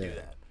you couldn't do Yeah.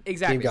 that.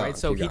 Exactly, Keep going, right?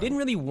 So keep he going. didn't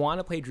really want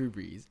to play Drew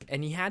Brees,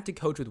 and he had to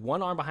coach with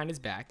one arm behind his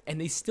back, and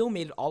they still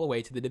made it all the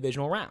way to the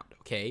divisional round,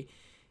 okay?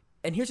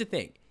 And here's the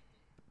thing.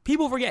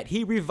 People forget,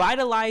 he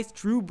revitalized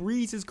Drew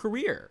Brees'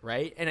 career,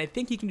 right? And I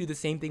think he can do the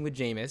same thing with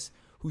Jameis,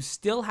 who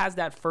still has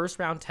that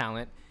first-round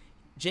talent.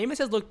 Jameis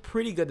has looked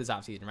pretty good this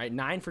offseason, right?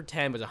 9 for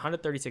 10 was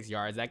 136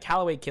 yards. That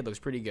Callaway kid looks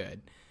pretty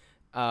good.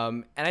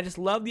 And I just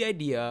love the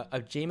idea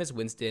of Jameis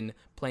Winston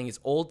playing his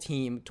old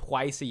team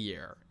twice a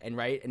year. And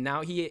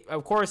now he,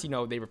 of course,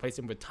 they replaced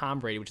him with Tom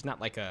Brady, which is not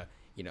like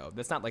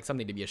that's not like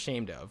something to be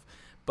ashamed of.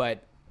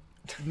 But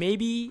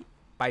maybe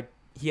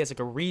he has like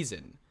a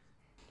reason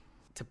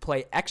to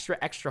play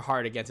extra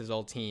hard against his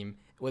old team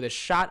with a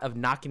shot of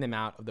knocking them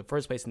out of the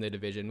first place in the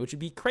division, which would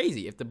be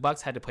crazy if the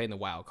Bucs had to play in the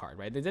wild card,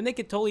 right? Then they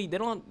could totally, they're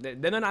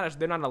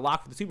not a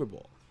lock for the Super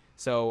Bowl.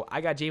 So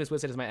I got Jameis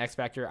Winston as my X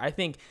factor. I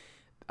think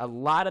a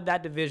lot of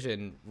that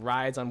division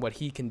rides on what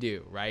he can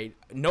do, right?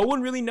 No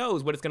one really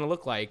knows what it's going to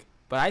look like,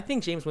 but I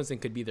think Jameis Winston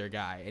could be their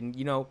guy. And,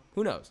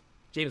 who knows?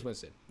 Jameis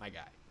Winston, my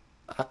guy.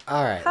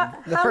 All right. How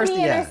many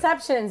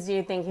interceptions do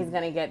you think he's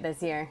going to get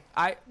this year?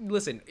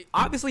 Listen,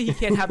 obviously he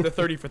can't have the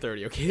 30 for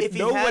 30, okay?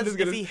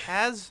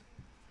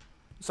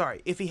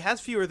 If he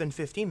has fewer than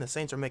 15, the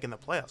Saints are making the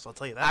playoffs. I'll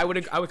tell you that. I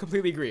would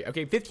completely agree.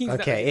 Okay, 15.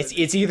 Okay,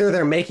 it's either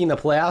they're making the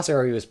playoffs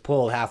or he was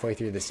pulled halfway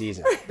through the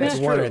season. It's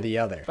one or the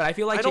other. But I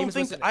feel like I don't Jameis think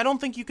Winston, I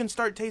don't think you can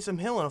start Taysom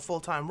Hill in a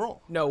full-time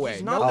role. No way.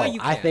 He's No not way that- you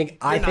I can. think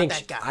You're not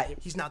that guy.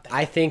 He's not that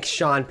I guy. think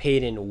Sean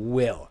Payton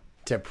will,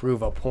 to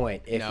prove a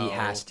point if he No.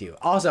 has to.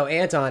 Also,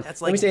 Anton,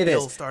 That's let me like say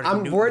Bill this.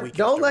 starting Newton week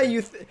Don't after let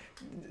week.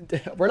 you...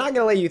 we're not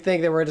going to let you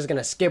think that we're just going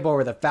to skip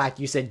over the fact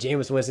you said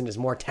Jameis Winston is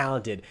more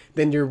talented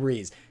than Drew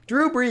Brees.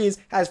 Drew Brees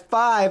has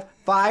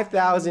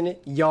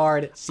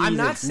 5,000-yard seasons.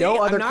 not saying- No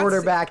I'm other not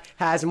quarterback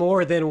has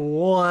more than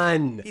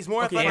one. He's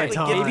more Okay, athletically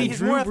Anton. gifted. Maybe He's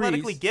Drew more Brees-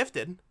 athletically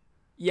gifted.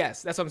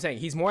 Yes, that's what I'm saying.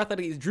 He's more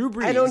athletic. Drew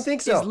Brees. I don't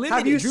think so. is limited.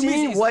 Have you Drew Brees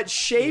seen is- what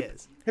shape?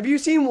 is. Have you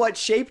seen what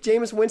shape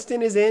Jameis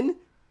Winston is in?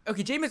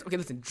 Okay, Jameis. Okay,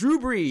 listen. Drew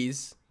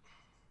Brees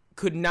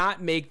could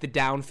not make the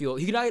downfield.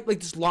 He could not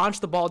just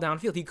launch the ball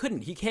downfield. He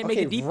couldn't. He can't make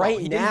Okay, a deep right ball.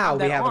 He didn't now have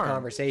that we have arm. a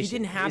conversation. He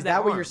didn't have Is that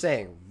that what arm. you're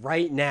saying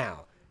right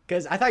now?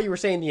 Because I thought you were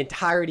saying the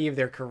entirety of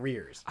their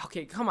careers.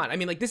 Okay, come on. I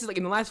mean, this is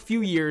in the last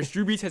few years,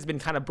 Drew Brees has been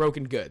kind of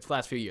broken goods the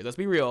last few years. Let's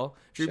be real.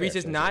 Drew Brees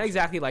is not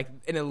exactly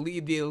like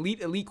the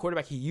elite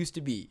quarterback he used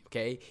to be,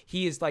 okay?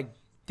 He is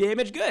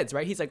damaged goods,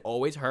 right? He's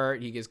always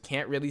hurt. He just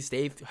can't really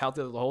stay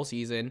healthy the whole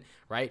season,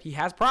 right? He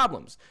has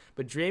problems.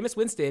 But Jameis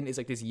Winston is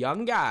this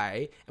young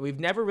guy, and we've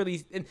never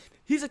really... And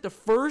he's the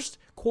first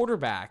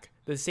quarterback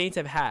the Saints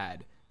have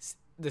had,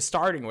 the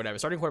starting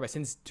quarterback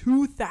since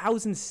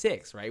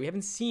 2006, right? We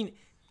haven't seen...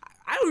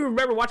 I don't even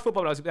remember watching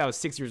football when I was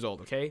 6 years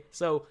old, okay?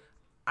 So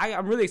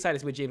I'm really excited to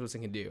see what Jameis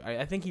Winston can do.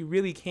 I think he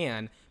really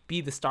can be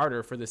the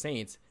starter for the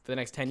Saints for the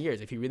next 10 years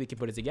if he really can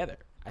put it together.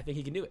 I think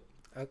he can do it.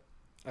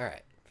 All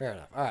right, fair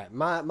enough. All right,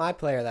 my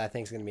player that I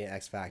think is going to be an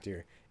X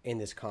factor in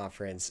this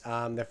conference.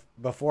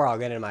 Before I'll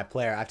get into my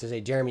player, I have to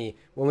say, Jeremy,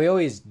 when we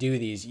always do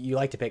these, you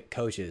like to pick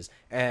coaches,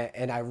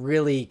 and I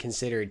really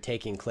considered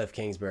taking Cliff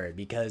Kingsbury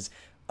because,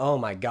 oh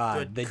my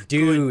God, Good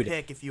dude.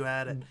 pick if you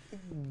had it.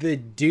 The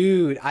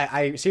dude,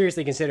 I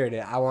seriously considered it.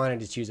 I wanted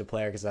to choose a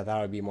player because I thought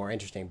it would be more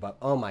interesting. But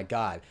oh my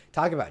God,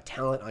 talk about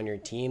talent on your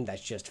team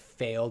that's just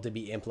failed to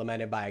be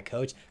implemented by a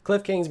coach.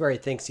 Cliff Kingsbury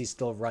thinks he's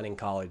still running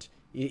college.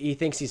 He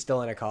thinks he's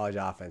still in a college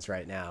offense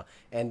right now.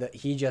 And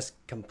he just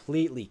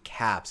completely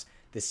caps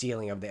the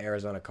ceiling of the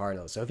Arizona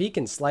Cardinals. So if he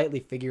can slightly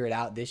figure it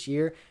out this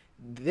year,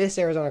 this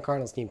Arizona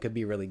Cardinals team could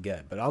be really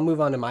good. But I'll move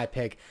on to my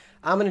pick.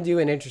 I'm going to do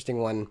an interesting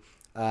one.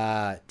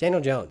 Daniel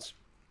Jones.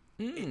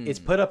 It's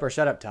put up or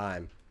shut up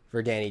time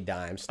for Danny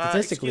Dimes.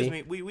 Statistically,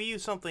 Excuse me, we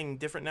use something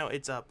different now.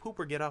 It's poop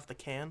or get off the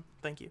can.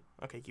 Thank you.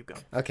 Okay, keep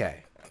going.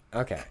 Okay.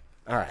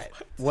 All right.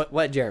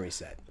 What Jeremy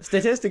said.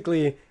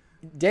 Statistically,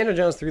 Daniel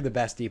Jones threw the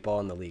best deep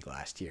ball in the league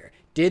last year.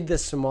 Did the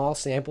small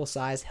sample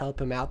size help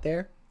him out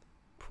there?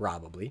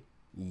 Probably.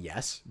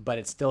 Yes, but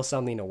it's still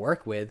something to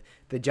work with.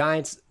 The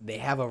Giants, they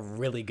have a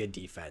really good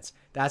defense.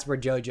 That's where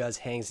Joe Judge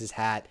hangs his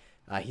hat.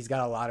 He's got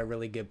a lot of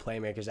really good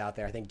playmakers out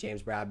there. I think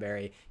James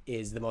Bradbury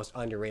is the most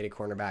underrated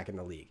cornerback in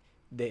the league.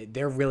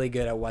 They're really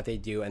good at what they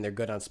do, and they're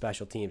good on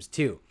special teams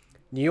too.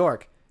 New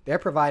York, they're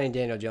providing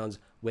Daniel Jones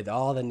with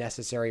all the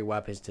necessary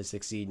weapons to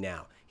succeed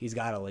now. He's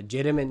got a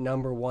legitimate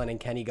number one in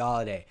Kenny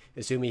Golladay,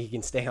 assuming he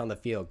can stay on the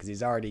field because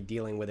he's already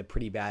dealing with a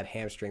pretty bad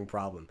hamstring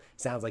problem.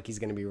 Sounds like he's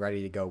going to be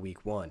ready to go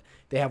week one.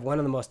 They have one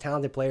of the most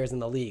talented players in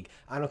the league.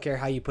 I don't care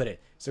how you put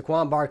it.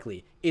 Saquon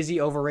Barkley, is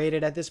he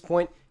overrated at this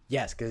point?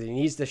 Yes, because he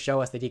needs to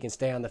show us that he can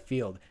stay on the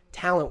field.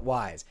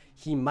 Talent-wise,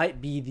 he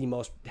might be the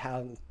most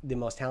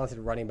talented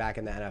running back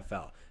in the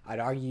NFL. I'd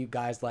argue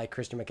guys like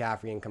Christian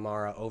McCaffrey and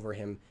Kamara over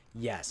him,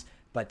 yes.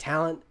 But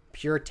talent,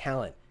 pure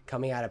talent,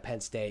 coming out of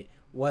Penn State,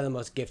 one of the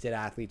most gifted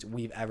athletes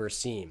we've ever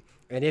seen.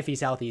 And if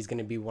he's healthy, he's going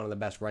to be one of the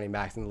best running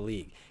backs in the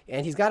league.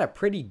 And he's got a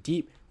pretty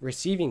deep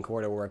receiving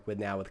core to work with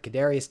now with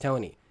Kadarius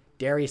Toney,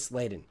 Darius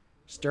Slayton,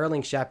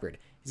 Sterling Shepard.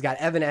 He's got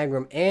Evan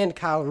Engram and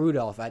Kyle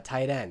Rudolph at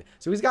tight end.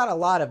 So he's got a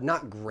lot of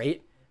not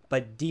great,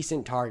 but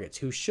decent targets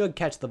who should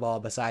catch the ball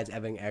besides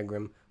Evan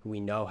Engram, who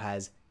we know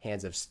has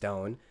hands of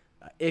stone,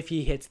 if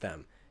he hits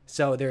them.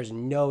 So there's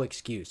no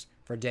excuse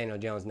for Daniel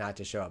Jones not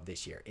to show up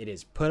this year. It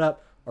is put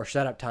up or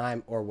shut up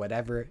time or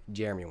whatever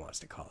Jeremy wants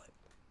to call it.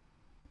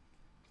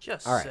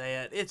 Just All right.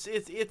 say it. It's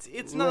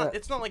not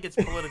like it's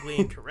politically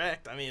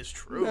incorrect. I mean, it's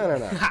true.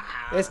 No.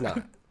 It's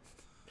not.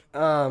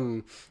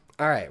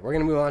 All right, we're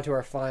going to move on to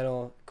our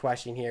final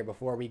question here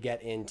before we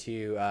get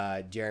into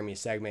Jeremy's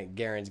segment,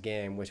 Garen's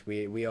Game, which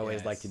we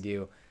always like to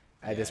do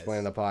at this point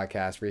in the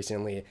podcast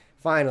recently.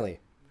 Finally,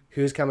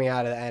 who's coming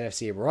out of the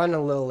NFC? We're running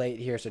a little late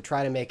here, so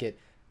try to make it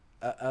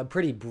a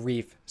pretty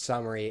brief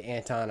summary.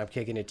 Anton, I'm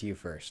kicking it to you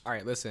first. All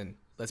right, listen,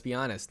 let's be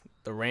honest.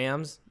 The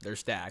Rams, they're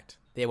stacked.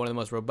 They have one of the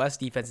most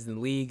robust defenses in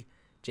the league.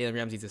 Jalen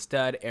Ramsey's a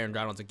stud. Aaron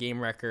Donald's a game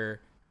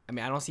wrecker. I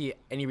mean, I don't see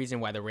any reason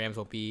why the Rams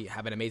won't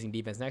have an amazing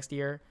defense next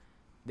year.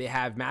 They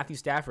have Matthew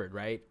Stafford,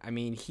 right? I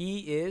mean, he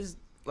is,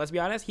 let's be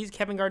honest, he's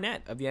Kevin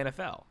Garnett of the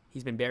NFL.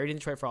 He's been buried in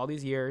Detroit for all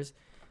these years.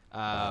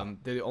 They're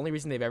the only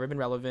reason they've ever been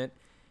relevant.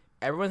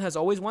 Everyone has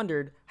always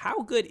wondered,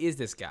 how good is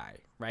this guy,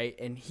 right?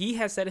 And he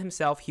has said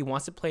himself he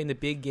wants to play in the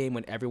big game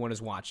when everyone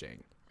is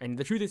watching. And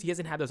the truth is he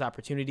hasn't had those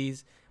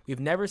opportunities. We've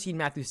never seen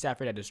Matthew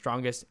Stafford at his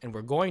strongest, and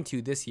we're going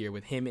to this year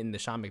with him in the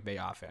Sean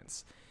McVay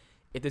offense.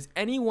 If there's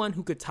anyone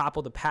who could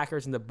topple the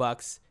Packers and the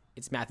Bucks,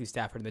 it's Matthew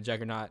Stafford and the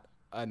juggernaut.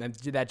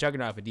 That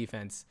juggernaut of a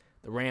defense.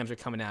 The Rams are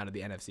coming out of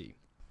the NFC.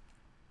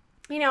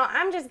 You know,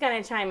 I'm just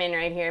going to chime in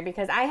right here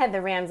because I had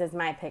the Rams as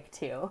my pick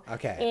too.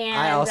 Okay. And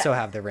I also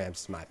have the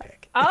Rams as my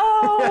pick.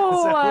 Oh,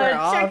 So we're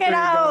all check it three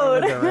out.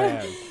 going with the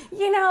Rams.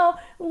 You know,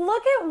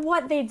 look at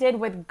what they did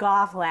with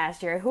Goff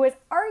last year, who is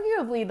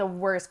arguably the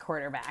worst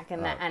quarterback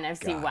in the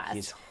NFC God, West.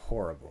 he's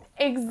horrible.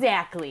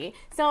 Exactly.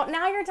 So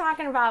now you're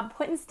talking about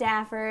putting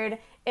Stafford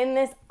in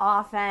this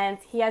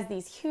offense. He has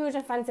these huge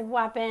offensive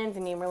weapons. I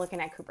mean, we're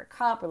looking at Cooper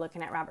Kupp. We're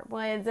looking at Robert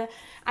Woods.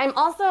 I'm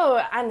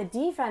also, on the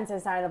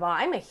defensive side of the ball,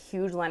 I'm a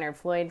huge Leonard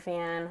Floyd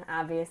fan,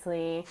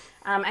 obviously.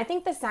 I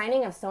think the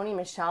signing of Sony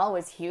Michel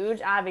was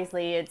huge.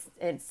 Obviously,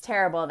 it's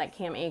terrible that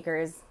Cam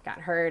Akers got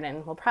hurt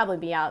and will probably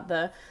be out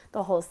the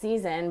whole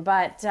season.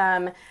 But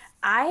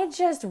I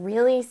just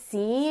really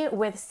see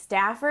with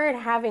Stafford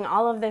having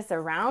all of this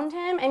around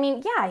him. I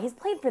mean, yeah, he's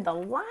played for the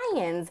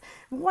Lions,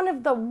 one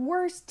of the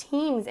worst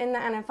teams in the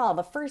NFL,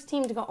 the first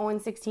team to go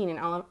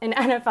 0-16 in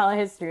NFL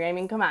history. I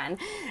mean, come on.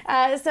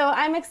 So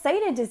I'm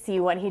excited to see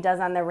what he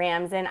does on the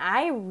Rams, and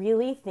I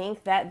really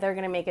think that they're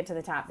going to make it to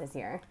the top this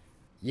year.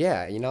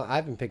 Yeah, you know,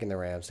 I've been picking the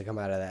Rams to come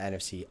out of the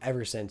NFC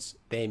ever since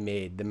they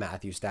made the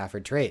Matthew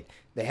Stafford trade.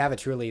 They have a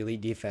truly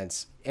elite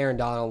defense. Aaron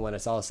Donald, when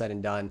it's all said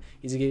and done,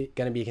 he's going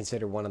to be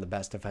considered one of the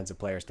best defensive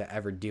players to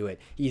ever do it.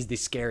 He's the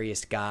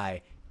scariest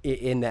guy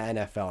in the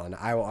NFL, and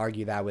I will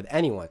argue that with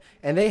anyone.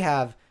 And they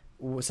have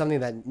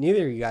something that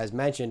neither of you guys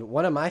mentioned,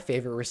 one of my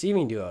favorite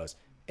receiving duos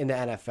in the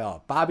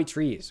NFL. Bobby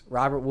Trees,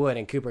 Robert Wood,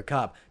 and Cooper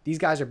Kupp. These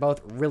guys are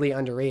both really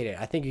underrated.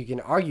 I think you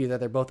can argue that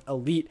they're both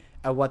elite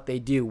at what they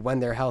do when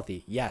they're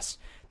healthy. Yes,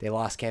 they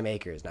lost Cam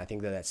Akers, and I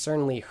think that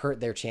certainly hurt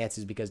their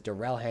chances because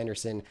Darrell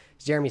Henderson,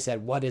 as Jeremy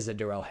said, what is a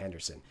Darrell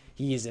Henderson?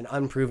 He is an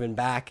unproven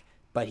back,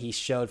 but he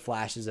showed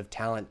flashes of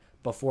talent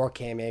before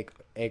Cam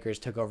Akers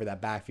took over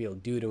that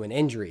backfield due to an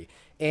injury.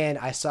 And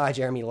I saw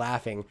Jeremy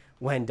laughing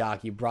when,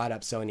 Doc, you brought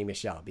up Sony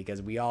Michel,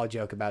 because we all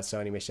joke about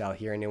Sony Michel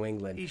here in New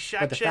England. He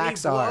shocks and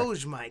he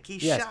blows, Mike. He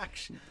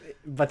shocks.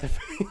 But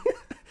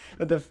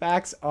the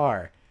facts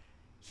are,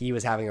 he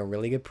was having a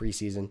really good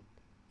preseason.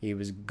 He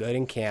was good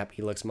in camp.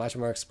 He looks much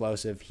more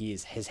explosive.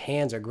 His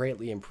hands are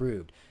greatly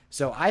improved.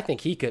 So I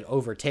think he could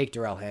overtake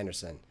Darrell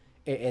Henderson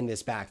in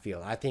this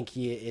backfield. I think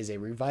he is a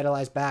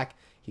revitalized back.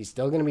 He's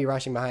still going to be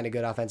rushing behind a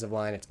good offensive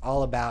line. It's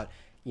all about,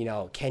 you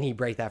know, can he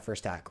break that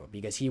first tackle?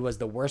 Because he was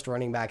the worst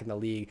running back in the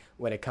league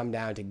when it come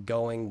down to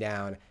going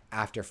down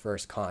after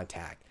first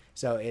contact.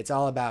 So it's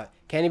all about,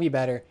 can he be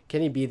better?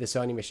 Can he be the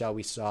Sony Michel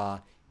we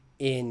saw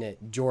in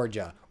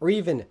Georgia, or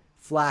even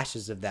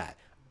flashes of that?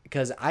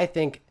 Because I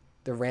think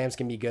the Rams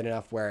can be good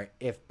enough where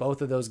if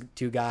both of those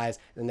two guys,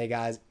 and they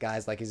guys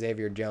like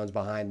Xavier Jones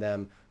behind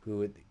them,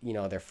 who, you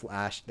know, they're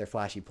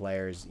flashy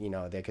players, you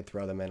know, they could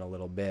throw them in a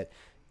little bit.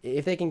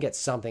 If they can get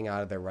something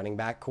out of their running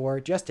back core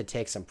just to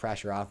take some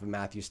pressure off of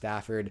Matthew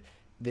Stafford,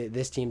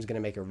 this team's going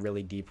to make a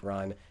really deep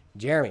run.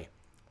 Jeremy,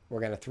 we're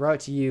going to throw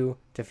it to you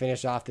to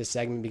finish off this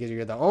segment because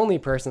you're the only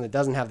person that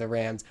doesn't have the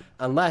Rams,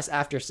 unless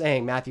after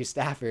saying Matthew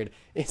Stafford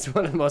is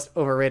one of the most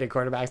overrated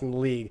quarterbacks in the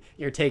league,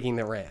 you're taking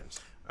the Rams.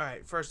 All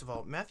right, first of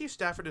all, Matthew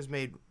Stafford has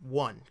made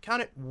one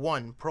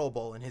Pro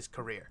Bowl in his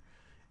career.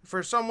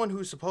 For someone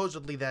who's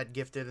supposedly that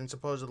gifted and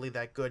supposedly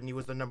that good, and he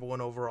was the number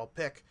 1 overall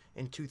pick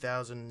in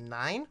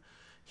 2009,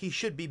 he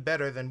should be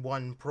better than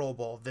one Pro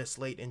Bowl this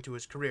late into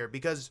his career.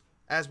 Because,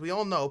 as we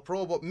all know,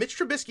 Pro Bowl, Mitch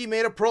Trubisky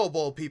made a Pro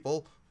Bowl,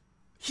 people.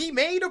 He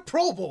made a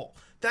Pro Bowl.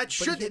 That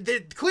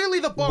should clearly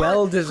the bar.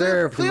 Well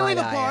deserved. Clearly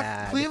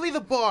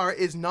the bar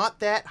is not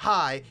that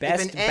high.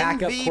 Best if an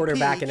backup MVP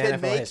quarterback in can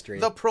NFL make history.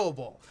 The Pro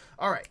Bowl.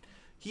 All right.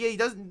 He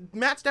doesn't.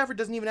 Matt Stafford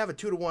doesn't even have a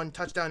 2-to-1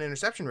 touchdown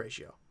interception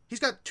ratio. He's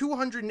got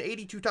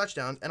 282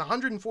 touchdowns and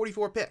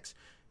 144 picks.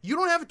 You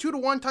don't have a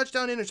 2-to-1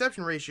 touchdown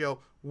interception ratio.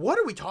 What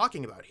are we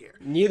talking about here?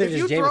 Neither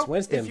does Jameis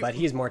Winston, but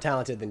he's more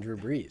talented than Drew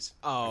Brees.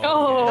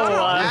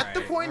 No. At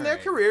the point in their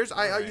careers,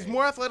 he's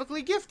more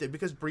athletically gifted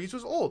because Brees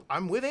was old.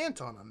 I'm with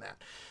Anton on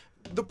that.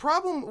 The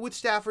problem with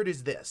Stafford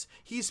is this.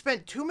 He's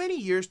spent too many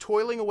years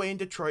toiling away in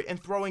Detroit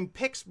and throwing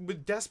picks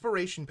with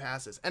desperation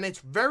passes. And it's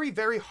very,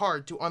 very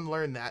hard to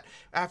unlearn that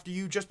after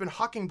you've just been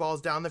hucking balls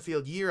down the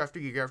field year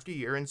after year after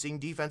year and seeing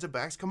defensive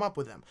backs come up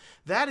with them.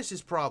 That is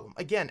his problem.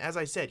 Again, as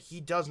I said, he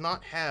does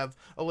not have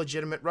a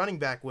legitimate running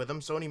back with him.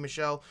 Sony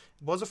Michel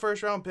was a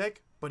first-round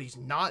pick, but he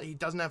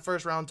doesn't have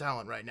first-round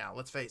talent right now.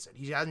 Let's face it.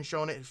 He hasn't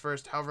shown it his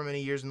first however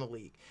many years in the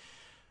league.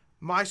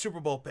 My Super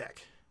Bowl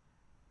pick,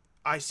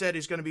 I said,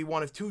 is going to be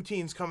one of two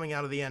teams coming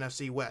out of the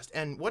NFC West.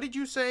 And what did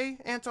you say,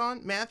 Anton?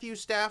 Matthew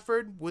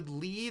Stafford would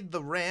lead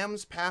the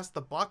Rams past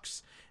the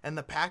Bucs and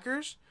the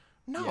Packers?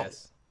 No.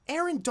 Yes.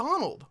 Aaron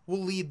Donald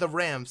will lead the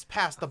Rams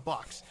past the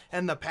Bucs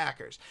and the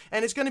Packers.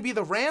 And it's going to be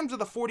the Rams or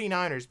the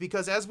 49ers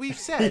because, as we've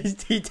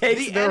said, he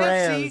takes the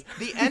Rams.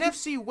 The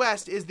NFC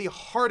West is the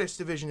hardest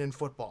division in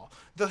football.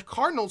 The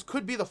Cardinals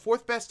could be the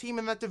 4th best team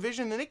in that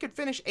division, and they could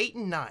finish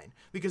 8-9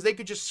 because they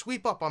could just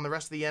sweep up on the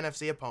rest of the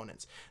NFC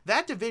opponents.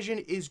 That division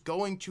is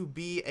going to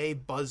be a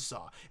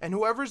buzzsaw. And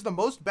whoever's the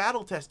most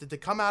battle-tested to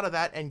come out of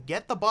that and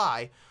get the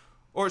bye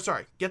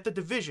get the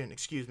division,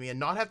 and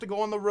not have to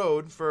go on the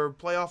road for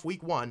playoff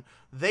week 1,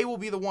 they will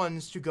be the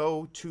ones to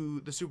go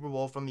to the Super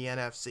Bowl from the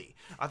NFC.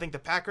 I think the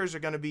Packers are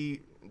going to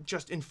be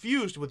just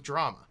infused with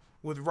drama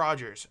with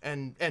Rodgers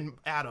and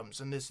Adams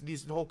and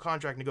these whole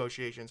contract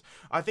negotiations.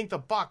 I think the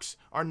Bucs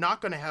are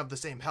not going to have the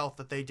same health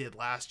that they did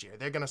last year.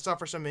 They're going to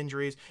suffer some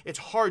injuries. It's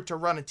hard to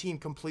run a team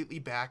completely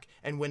back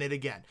and win it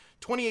again.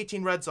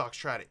 2018 Red Sox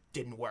tried it.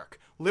 Didn't work.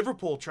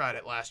 Liverpool tried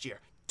it last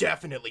year.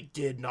 Definitely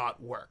did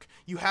not work.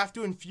 You have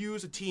to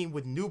infuse a team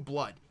with new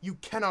blood. You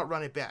cannot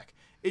run it back.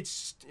 It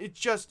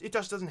just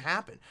doesn't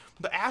happen.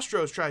 The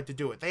Astros tried to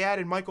do it. They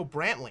added Michael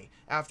Brantley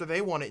after they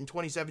won it in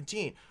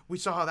 2017. We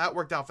saw how that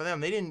worked out for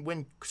them. They didn't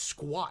win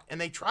squat, and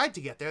they tried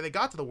to get there. They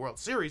got to the World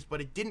Series, but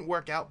it didn't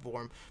work out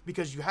for them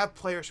because you have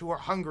players who are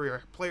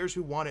hungrier, players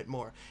who want it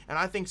more. And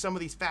I think some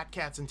of these fat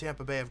cats in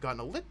Tampa Bay have gotten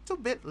a little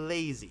bit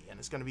lazy, and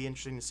it's going to be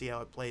interesting to see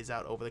how it plays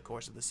out over the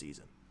course of the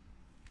season.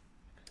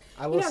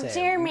 I will say,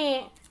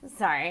 Jeremy,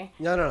 sorry.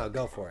 No,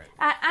 go for it.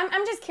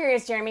 I'm just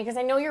curious, Jeremy, because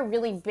I know you're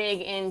really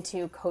big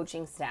into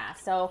coaching staff.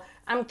 So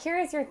I'm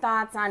curious your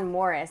thoughts on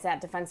Morris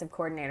at defensive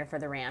coordinator for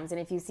the Rams, and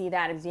if you see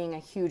that as being a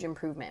huge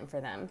improvement for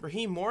them.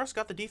 Raheem Morris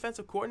got the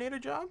defensive coordinator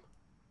job?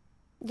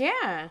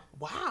 Yeah.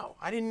 Wow,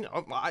 I didn't.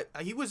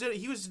 He was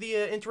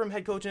the interim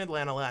head coach in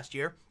Atlanta last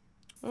year.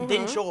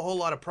 Didn't show a whole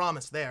lot of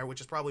promise there, which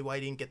is probably why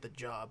he didn't get the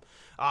job.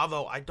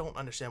 Although I don't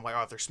understand why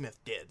Arthur Smith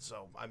did.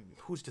 So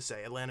who's to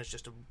say? Atlanta's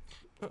just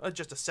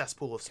a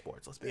cesspool of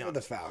sports. Let's be honest.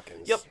 The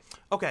Falcons. Yep.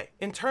 Okay.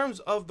 In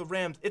terms of the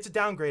Rams, it's a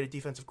downgraded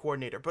defensive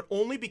coordinator, but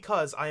only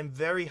because I am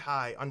very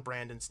high on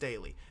Brandon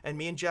Staley, and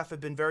me and Jeff have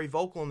been very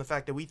vocal in the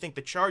fact that we think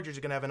the Chargers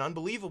are going to have an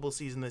unbelievable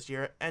season this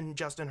year, and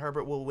Justin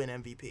Herbert will win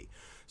MVP.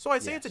 So I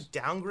say it's a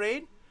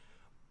downgrade.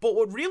 But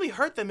what really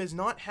hurt them is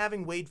not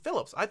having Wade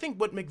Phillips. I think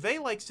what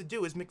McVay likes to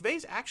do is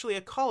McVay's actually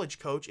a college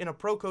coach in a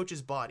pro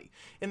coach's body,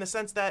 in the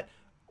sense that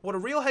what a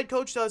real head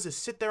coach does is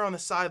sit there on the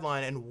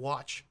sideline and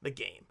watch the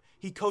game.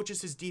 He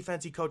coaches his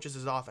defense, he coaches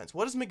his offense.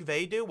 What does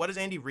McVay do? What does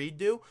Andy Reid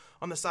do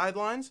on the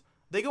sidelines?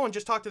 They go and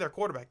just talk to their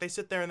quarterback. They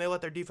sit there and they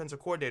let their defensive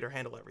coordinator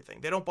handle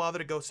everything. They don't bother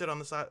to go sit on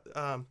the side.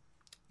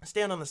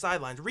 Stand on the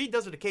sidelines. Reid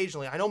does it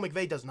occasionally. I know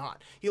McVay does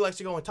not. He likes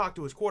to go and talk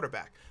to his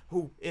quarterback,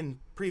 who in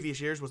previous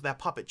years was that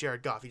puppet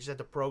Jared Goff. He just had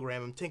to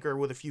program him, tinker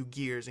with a few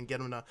gears, and get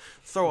him to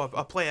throw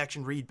a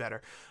play-action read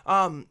better.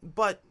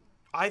 But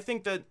I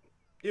think that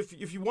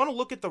if you want to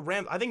look at the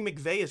Rams, I think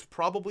McVay is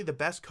probably the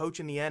best coach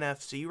in the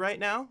NFC right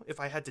now,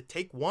 if I had to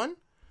take one.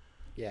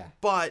 Yeah.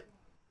 But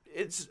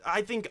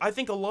I think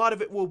a lot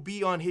of it will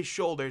be on his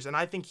shoulders, and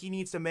I think he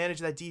needs to manage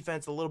that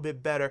defense a little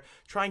bit better.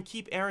 Try and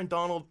keep Aaron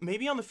Donald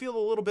maybe on the field a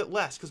little bit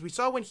less, because we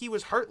saw when he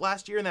was hurt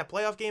last year in that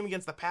playoff game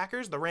against the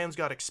Packers, the Rams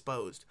got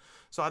exposed.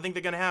 So I think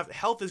they're going to have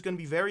health is going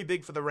to be very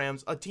big for the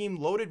Rams, a team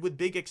loaded with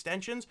big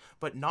extensions,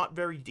 but not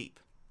very deep.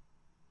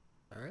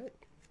 All right.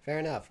 Fair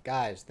enough.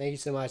 Guys, thank you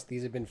so much.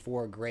 These have been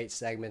 4 great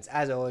segments.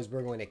 As always,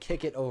 we're going to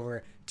kick it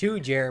over to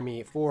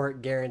Jeremy for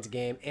Garen's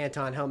game.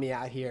 Anton, help me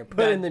out here.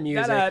 Put in the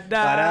music. Jeremy,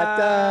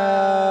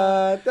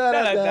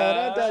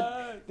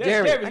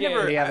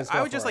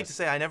 I would just like to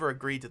say I never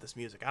agreed to this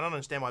music. I don't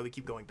understand why we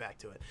keep going back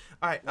to it.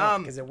 All right,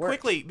 it works.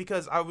 Quickly,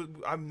 because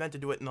I meant to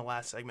do it in the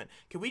last segment.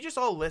 Can we just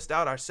all list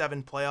out our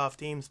 7 playoff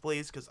teams,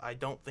 please? Because I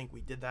don't think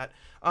we did that.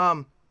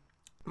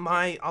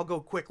 I'll go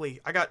quickly.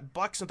 I got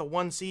Bucs at the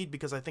 1 seed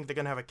because I think they're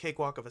going to have a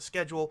cakewalk of a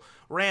schedule.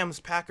 Rams,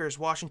 Packers,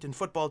 Washington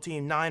football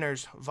team,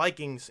 Niners,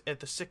 Vikings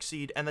at the 6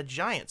 seed, and the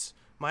Giants.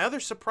 My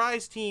other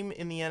surprise team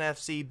in the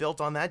NFC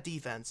built on that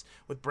defense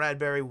with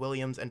Bradbury,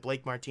 Williams, and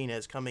Blake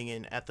Martinez coming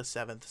in at the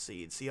 7th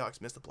seed. Seahawks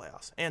missed the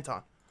playoffs.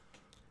 Anton.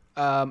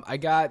 I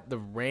got the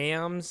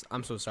Rams.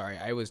 I'm so sorry.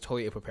 I was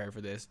totally prepared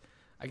for this.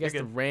 I guess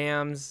the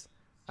Rams.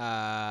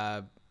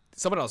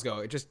 Someone else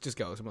go. Just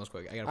go. Someone else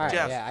quick. I got All right,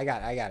 yeah, I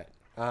got it.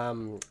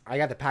 I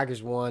got the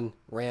Packers 1,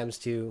 Rams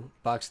 2,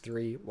 Bucs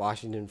 3,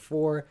 Washington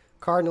 4,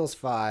 Cardinals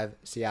 5,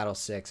 Seattle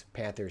 6,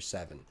 Panthers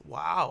 7.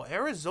 Wow,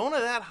 Arizona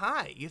that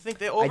high? You think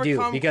they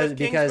overcome Cliff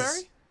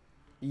Kingsbury?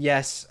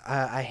 Yes,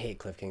 I hate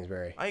Cliff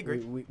Kingsbury. I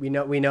agree. We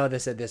know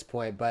this at this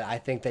point, but I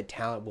think that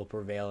talent will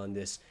prevail in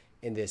this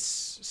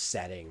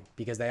setting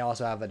because they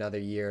also have another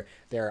year.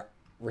 Their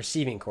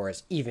receiving core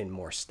is even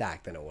more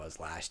stacked than it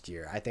was last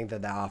year. I think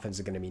that the offense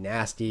is going to be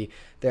nasty.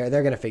 They're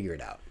going to figure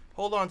it out.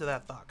 Hold on to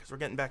that thought because we're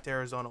getting back to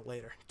Arizona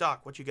later.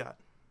 Doc, what you got?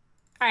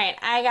 All right,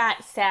 I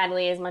got,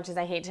 sadly, as much as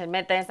I hate to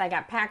admit this, I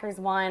got Packers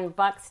 1,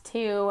 Bucs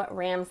 2,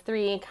 Rams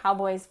 3,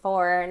 Cowboys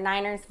 4,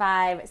 Niners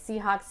 5,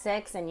 Seahawks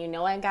 6, and you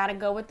know I got to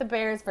go with the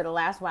Bears for the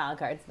last wild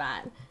card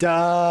spot.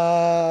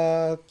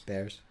 Duh,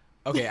 Bears.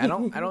 Okay, I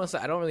don't really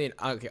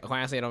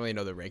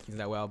know the rankings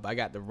that well, but I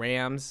got the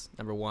Rams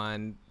number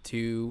 1,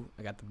 2,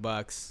 I got the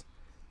Bucs,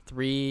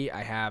 3,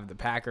 I have the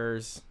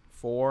Packers,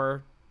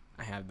 4,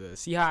 I have the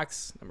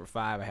Seahawks, number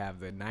 5, I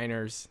have the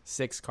Niners,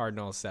 6,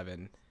 Cardinals,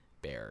 7,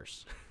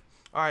 Bears.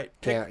 All right,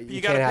 you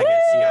got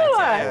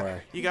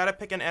to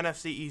pick an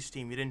NFC East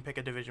team. You didn't pick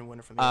a division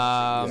winner from the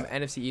NFC East.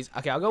 NFC East.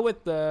 Okay, I'll go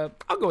with the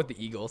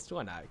Eagles.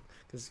 Why not?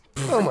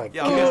 Oh my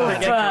Yeah,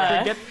 I'll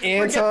god. get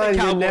Anton,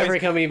 you're never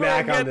coming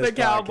back on this the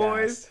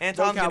Cowboys. podcast.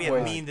 Anton's going to get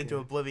Cowboys. memed into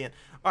oblivion.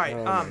 All right,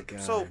 Oh my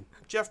God. so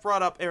Jeff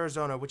brought up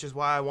Arizona, which is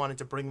why I wanted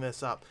to bring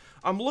this up.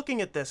 I'm looking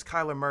at this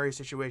Kyler Murray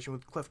situation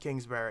with Cliff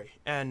Kingsbury,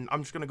 and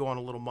I'm just going to go on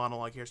a little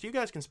monologue here, so you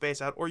guys can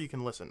space out or you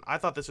can listen. I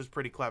thought this was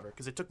pretty clever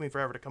because it took me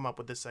forever to come up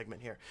with this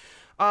segment here.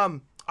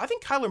 I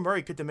think Kyler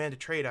Murray could demand a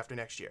trade after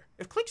next year.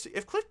 If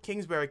Cliff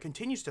Kingsbury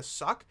continues to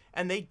suck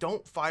and they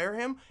don't fire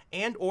him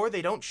and or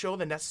they don't show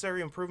the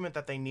necessary improvement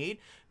that they need,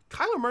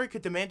 Kyler Murray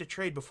could demand a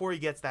trade before he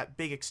gets that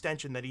big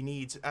extension that he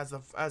needs as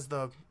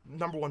the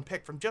number one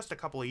pick from just a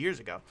couple of years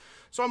ago.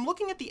 So I'm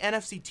looking at the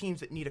NFC teams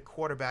that need a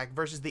quarterback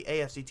versus the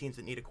AFC teams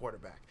that need a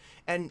quarterback.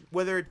 And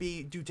whether it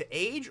be due to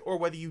age or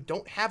whether you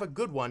don't have a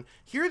good one,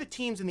 here are the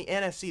teams in the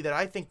NFC that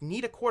I think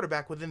need a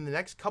quarterback within the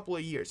next couple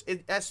of years.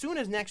 As soon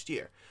as next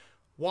year.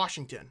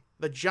 Washington,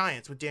 the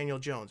Giants with Daniel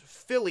Jones.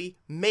 Philly,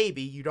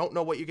 maybe. You don't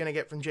know what you're going to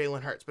get from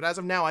Jalen Hurts. But as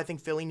of now, I think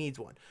Philly needs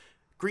one.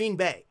 Green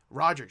Bay,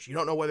 Rodgers. You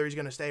don't know whether he's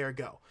going to stay or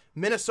go.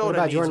 Minnesota. What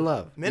about needs Jordan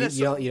Love?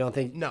 Minnesota. You don't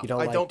think? No, you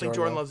don't I like don't think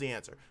Jordan Love? Love's the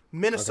answer.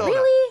 Minnesota.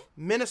 Really?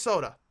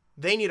 Minnesota.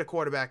 They need a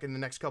quarterback in the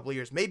next couple of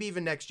years, maybe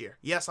even next year.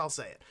 Yes, I'll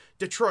say it.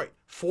 Detroit,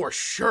 for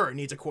sure,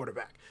 needs a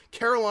quarterback.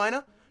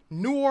 Carolina,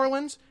 New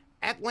Orleans,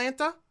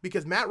 Atlanta,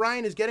 because Matt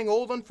Ryan is getting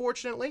old,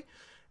 unfortunately.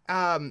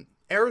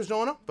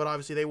 Arizona, but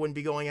obviously they wouldn't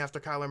be going after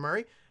Kyler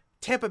Murray.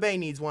 Tampa Bay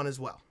needs one as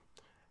well.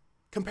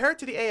 Compare it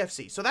to the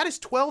AFC. So that is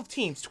 12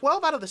 teams.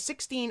 12 out of the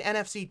 16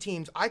 NFC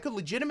teams, I could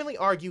legitimately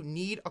argue,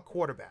 need a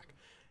quarterback.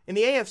 In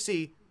the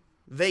AFC,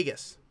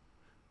 Vegas,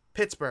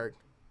 Pittsburgh,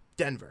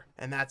 Denver,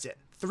 and that's it.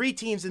 3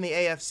 teams in the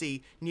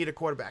AFC need a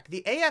quarterback.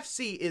 The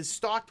AFC is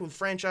stocked with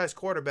franchise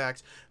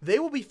quarterbacks. They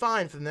will be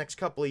fine for the next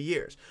couple of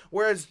years.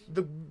 Whereas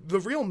the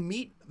real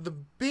meat, the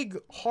big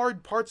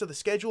hard parts of the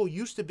schedule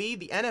used to be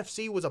the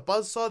NFC was a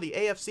buzzsaw, the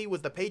AFC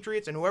was the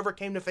Patriots, and whoever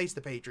came to face the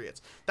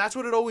Patriots. That's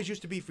what it always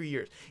used to be for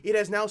years. It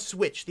has now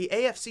switched. The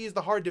AFC is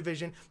the hard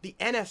division. The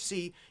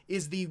NFC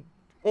is the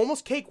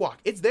almost cakewalk.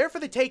 It's there for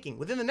the taking.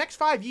 Within the next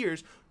 5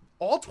 years,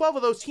 all 12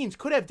 of those teams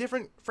could have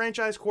different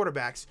franchise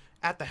quarterbacks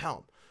at the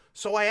helm.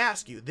 So I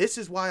ask you, this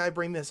is why I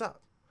bring this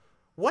up.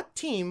 What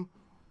team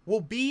will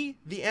be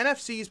the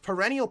NFC's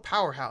perennial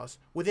powerhouse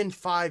within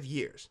 5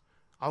 years?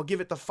 I'll give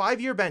it the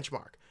 5-year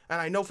benchmark. And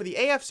I know for the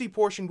AFC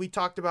portion, we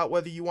talked about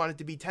whether you want it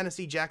to be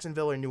Tennessee,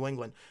 Jacksonville, or New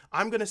England.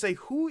 I'm going to say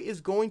who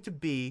is going to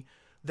be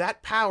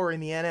that power in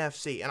the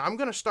NFC. And I'm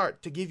going to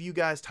start to give you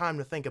guys time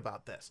to think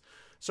about this.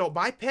 So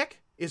my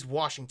pick is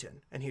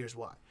Washington, and here's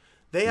why.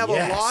 They have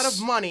a lot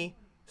of money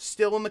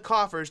still in the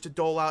coffers to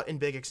dole out in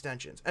big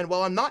extensions. And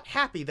while I'm not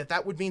happy that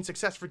that would mean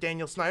success for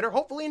Daniel Snyder,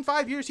 hopefully in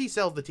 5 years he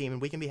sells the team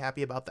and we can be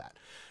happy about that.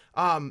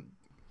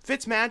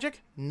 Fitzmagic,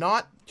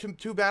 not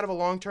too bad of a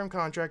long-term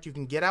contract. You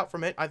can get out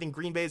from it. I think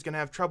Green Bay is going to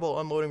have trouble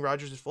unloading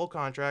Rodgers' full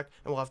contract,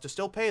 and we'll have to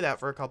still pay that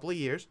for a couple of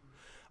years.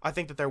 I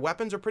think that their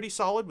weapons are pretty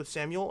solid with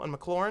Samuel and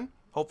McLaurin.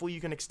 Hopefully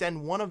you can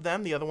extend one of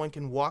them. The other one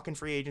can walk in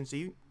free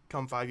agency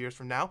come 5 years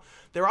from now.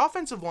 Their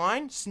offensive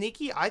line,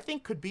 sneaky, I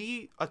think could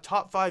be a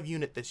top 5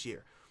 unit this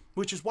year.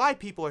 Which is why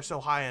people are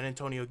so high on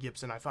Antonio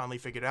Gibson, I finally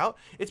figured out.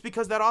 It's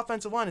because that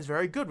offensive line is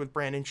very good with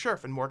Brandon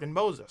Scherf and Morgan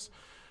Moses.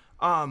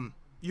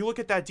 You look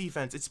at that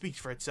defense, it speaks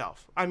for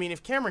itself. I mean,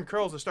 if Cameron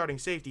Curl's a starting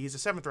safety, he's a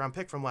 7th-round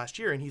pick from last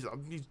year, and he's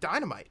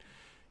dynamite.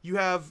 You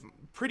have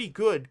pretty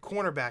good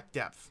cornerback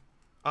depth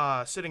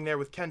sitting there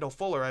with Kendall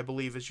Fuller, I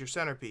believe, as your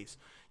centerpiece.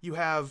 You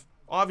have,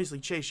 obviously,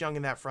 Chase Young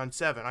in that front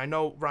 7. I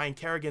know Ryan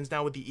Kerrigan's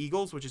now with the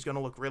Eagles, which is going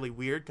to look really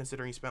weird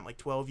considering he spent like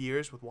 12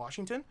 years with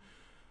Washington.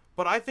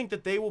 But I think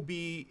that they will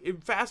be,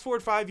 fast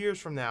forward 5 years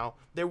from now,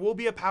 there will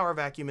be a power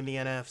vacuum in the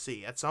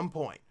NFC at some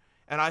point.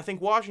 And I think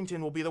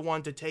Washington will be the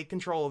one to take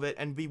control of it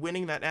and be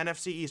winning that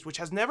NFC East, which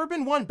has never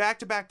been won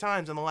back-to-back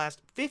times in the last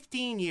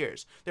 15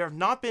 years. There have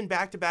not been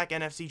back-to-back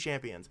NFC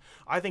champions.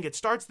 I think it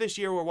starts this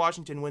year where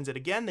Washington wins it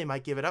again. They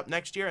might give it up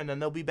next year, and then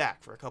they'll be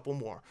back for a couple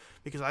more.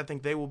 Because I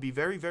think they will be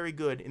very, very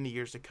good in the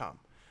years to come.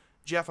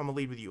 Jeff, I'm going to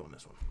lead with you on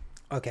this one.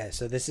 Okay,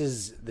 so this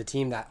is the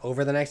team that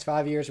over the next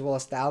 5 years will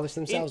establish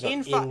themselves.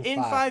 In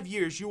 5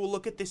 years, you will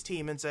look at this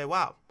team and say,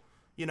 "Wow,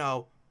 you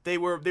know they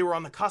were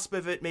on the cusp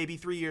of it maybe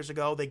 3 years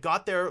ago. They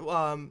got there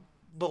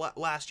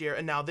last year,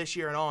 and now this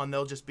year and on,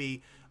 they'll just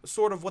be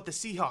sort of what the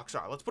Seahawks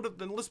are. Let's put it.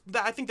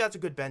 I think that's a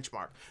good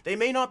benchmark. They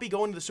may not be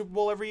going to the Super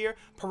Bowl every year.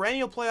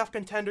 Perennial playoff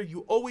contender.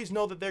 You always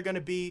know that they're going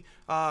to be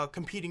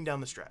competing down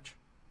the stretch.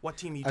 What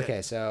team you take?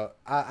 Okay, so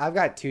I've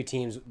got 2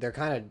 teams. They're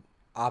kind of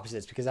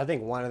opposites because I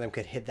think one of them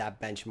could hit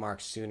that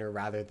benchmark sooner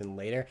rather than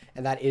later,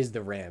 and that is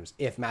the Rams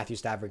if Matthew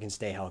Stafford can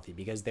stay healthy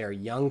because they're a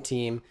young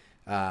team.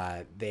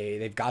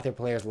 They've got their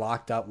players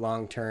locked up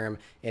long term,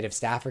 and if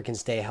Stafford can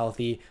stay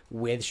healthy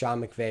with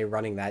Sean McVay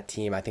running that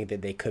team, I think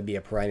that they could be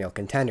a perennial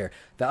contender.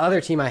 The other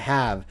team I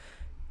have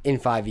in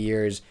 5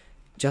 years,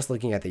 just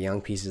looking at the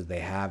young pieces they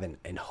have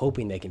and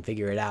hoping they can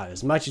figure it out.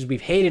 As much as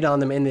we've hated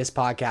on them in this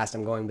podcast,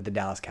 I'm going with the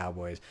Dallas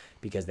Cowboys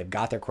because they've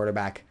got their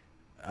quarterback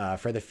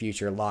for the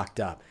future locked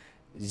up.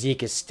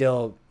 Zeke is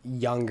still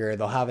younger.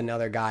 They'll have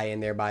another guy in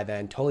there by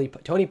then. Tony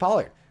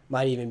Pollard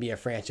might even be a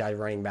franchise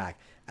running back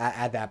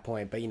at that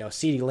point. But,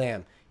 CeeDee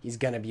Lamb, he's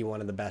going to be one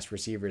of the best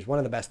receivers, one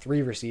of the best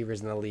 3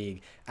 receivers in the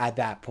league at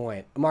that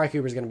point. Amari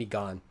Cooper's going to be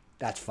gone.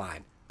 That's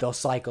fine. They'll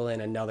cycle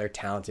in another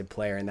talented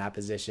player in that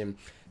position.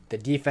 The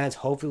defense,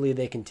 hopefully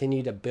they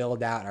continue to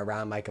build out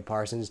around Micah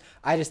Parsons.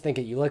 I just think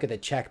that you look at the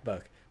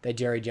checkbook that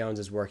Jerry Jones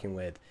is working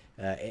with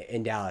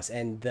in Dallas,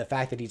 and the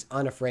fact that he's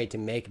unafraid to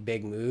make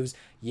big moves.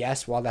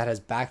 Yes, while that has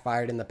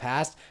backfired in the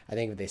past, I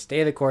think if they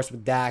stay the course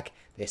with Dak,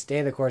 they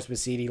stay the course with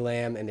CeeDee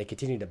Lamb, and they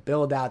continue to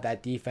build out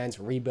that defense,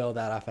 rebuild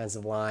that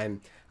offensive line,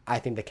 I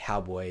think the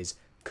Cowboys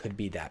could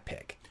be that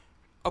pick.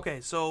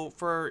 Okay, so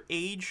for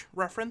age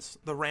reference,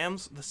 the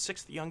Rams, the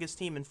 6th youngest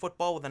team in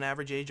football with an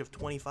average age of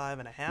 25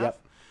 and a half. Yep.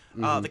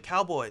 The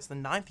Cowboys, the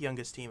 9th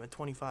youngest team at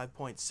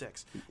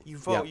 25.6.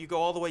 You go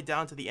all the way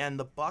down to the end.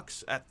 The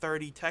Bucks at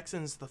 30,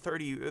 Texans the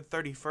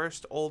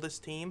 31st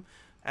oldest team,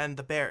 and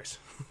the Bears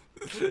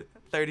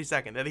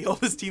 32nd. They're the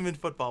oldest team in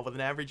football with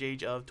an average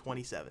age of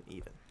 27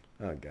 even.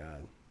 Oh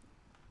God.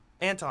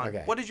 Anton,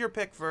 Okay. What is your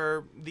pick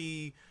for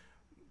the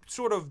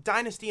sort of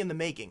dynasty in the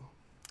making?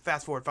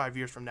 Fast forward 5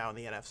 years from now in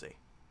the NFC.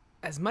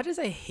 As much as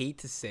I hate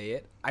to say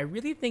it, I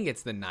really think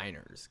it's the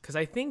Niners, because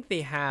I think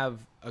they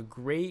have a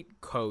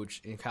great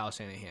coach in Kyle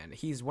Shanahan.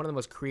 He's one of the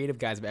most creative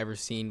guys I've ever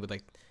seen with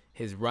like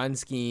his run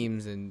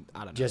schemes, and I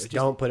don't know. Just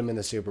don't put him in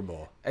the Super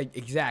Bowl.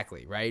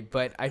 Exactly, right?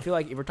 But I feel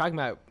like if we're talking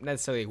about not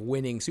necessarily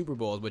winning Super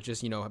Bowls, but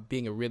just,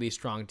 being a really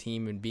strong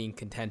team and being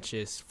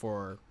contentious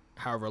for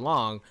however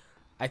long,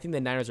 I think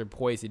the Niners are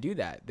poised to do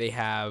that. They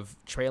have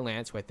Trey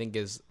Lance, who I think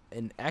is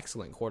an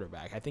excellent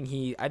quarterback. I think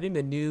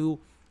the new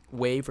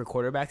wave for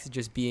quarterbacks is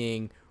just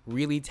being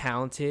really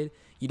talented.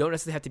 You don't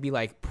necessarily have to be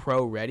like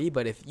pro ready,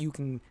 but if you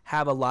can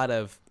have a lot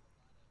of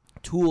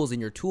tools in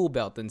your tool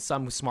belt, then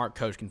some smart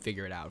coach can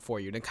figure it out for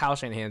you. And Kyle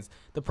Shanahan's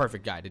the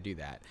perfect guy to do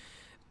that.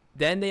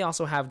 Then they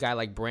also have a guy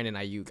like Brandon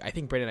Ayuk. I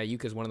think Brandon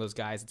Ayuk is one of those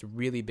guys that's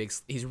really big.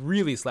 He's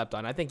really slept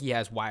on. I think he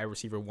has wide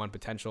receiver 1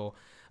 potential.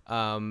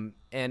 And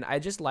I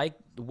just like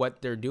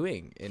what they're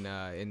doing in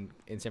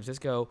San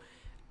Francisco.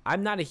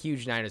 I'm not a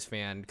huge Niners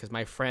fan because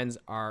my friends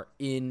are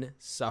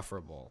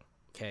insufferable.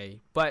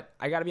 Okay, but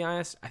I gotta be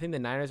honest. I think the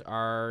Niners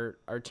are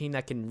a team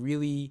that can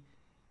really.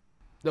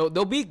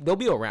 They'll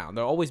be around.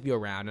 They'll always be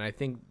around, and I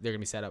think they're gonna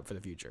be set up for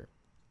the future.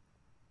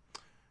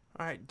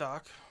 All right,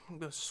 Doc. I'm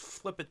gonna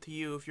flip it to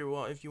you if you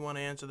want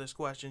to answer this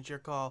question. It's your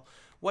call.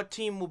 What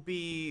team will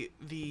be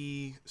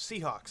the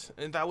Seahawks?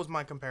 And that was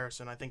my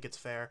comparison. I think it's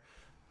fair.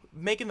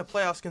 Making the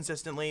playoffs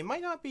consistently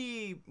might not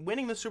be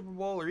winning the Super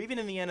Bowl or even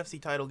in the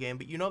NFC title game,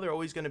 but they're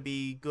always going to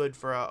be good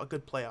for a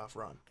good playoff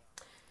run.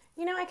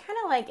 I kind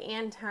of like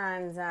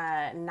Anton's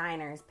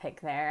Niners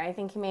pick there. I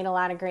think he made a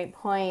lot of great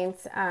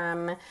points.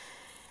 I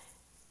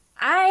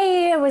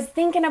was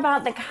thinking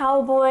about the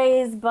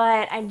Cowboys,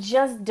 but I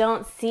just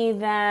don't see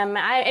them.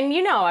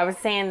 I was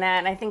saying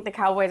that I think the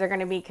Cowboys are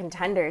going to be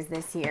contenders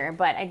this year,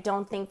 but I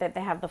don't think that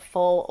they have the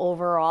full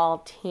overall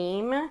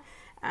team.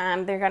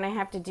 They're going to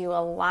have to do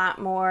a lot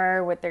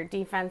more with their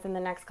defense in the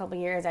next couple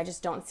of years. I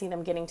just don't see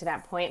them getting to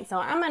that point. So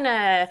I'm going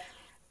to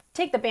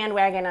take the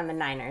bandwagon on the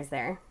Niners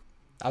there.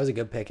 That was a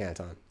good pick,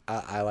 Anton.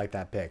 I like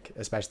that pick,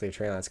 especially if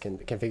Trey Lance can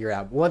figure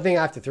out. One thing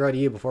I have to throw to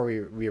you before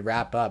we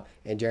wrap up,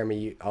 and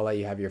Jeremy, I'll let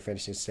you have your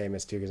finishing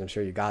statements too, because I'm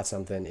sure you got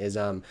something, is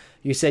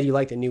you said you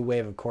like the new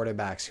wave of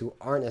quarterbacks who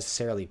aren't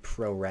necessarily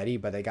pro-ready,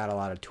 but they got a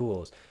lot of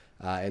tools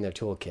in their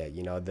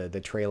toolkit.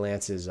 The Trey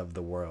Lances of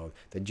the world,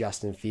 the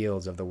Justin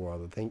Fields of the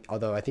world.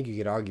 Although I think you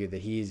could argue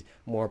that he's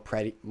more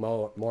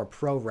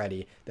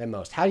pro-ready than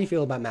most. How do you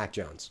feel about Mac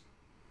Jones?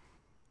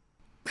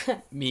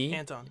 Me?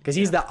 Anton. Because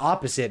he's the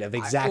opposite of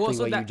exactly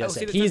what you just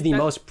said. He's the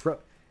most pro.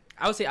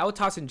 I would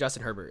toss in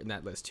Justin Herbert in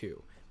that list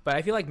too. But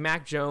I feel like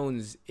Mac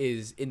Jones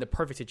is in the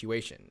perfect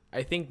situation.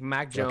 I think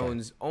Mac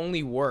Jones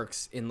only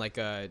works in like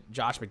a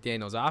Josh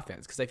McDaniels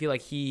offense, because I feel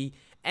like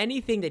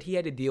anything that he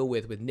had to deal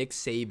with Nick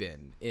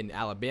Saban in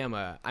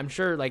Alabama, I'm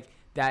sure like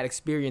that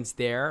experience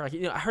there. Like,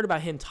 I heard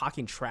about him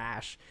talking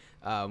trash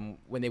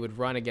when they would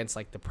run against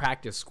like the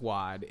practice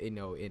squad,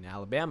 in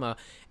Alabama,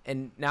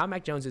 and now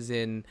Mac Jones is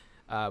in.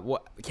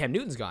 Cam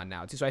Newton's gone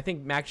now too, so I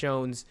think Mac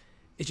Jones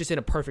is just in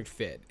a perfect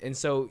fit, and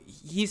so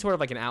he's sort of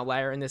like an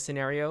outlier in this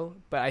scenario.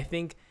 But I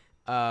think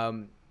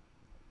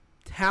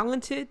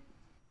talented,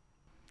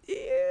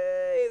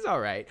 he's all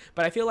right.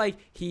 But I feel like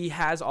he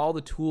has all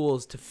the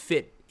tools to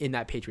fit in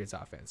that Patriots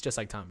offense, just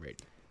like Tom Brady.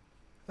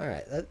 All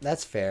right,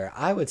 that's fair.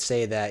 I would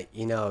say that,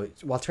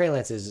 while Trey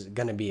Lance is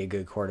going to be a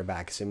good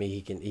quarterback, assuming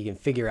he can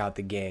figure out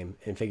the game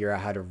and figure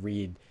out how to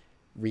read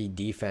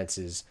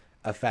defenses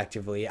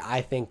effectively,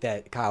 I think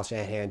that Kyle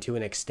Shanahan, to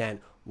an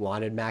extent,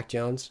 wanted Mac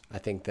Jones. I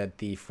think that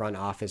the front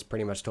office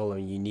pretty much told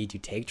him you need to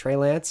take Trey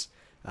Lance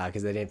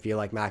because they didn't feel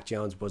like Mac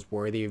Jones was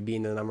worthy of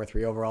being the number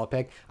 3 overall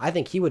pick. I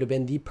think he would have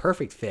been the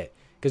perfect fit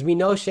because we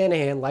know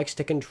Shanahan likes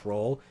to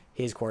control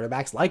his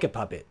quarterbacks like a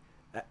puppet,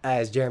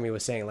 as Jeremy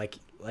was saying, like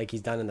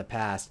he's done in the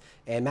past.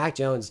 And Mac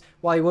Jones,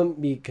 while he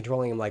wouldn't be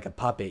controlling him like a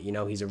puppet,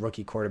 he's a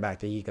rookie quarterback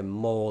that he can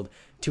mold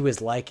to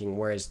his liking,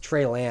 whereas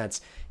Trey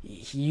Lance,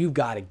 you've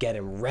got to get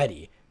him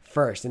ready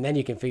first, and then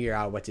you can figure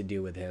out what to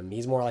do with him.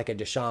 He's more like a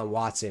Deshaun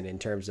Watson in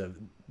terms of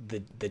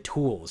the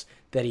tools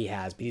that he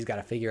has, but he's got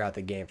to figure out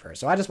the game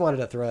first. So I just wanted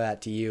to throw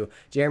that to you.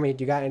 Jeremy,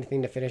 do you got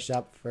anything to finish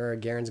up for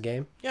Garen's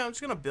game? Yeah, I'm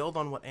just going to build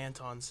on what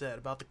Anton said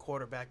about the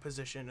quarterback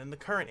position and the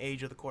current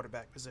age of the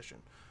quarterback position.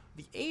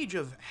 The age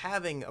of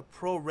having a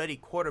pro-ready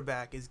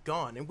quarterback is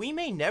gone, and we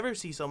may never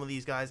see some of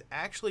these guys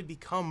actually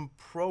become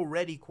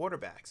pro-ready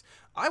quarterbacks.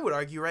 I would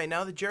argue right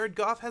now that Jared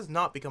Goff has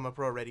not become a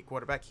pro-ready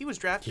quarterback. He was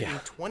drafted in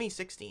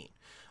 2016.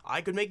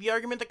 I could make the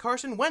argument that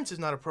Carson Wentz is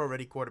not a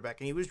pro-ready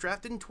quarterback, and he was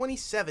drafted in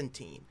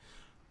 2017.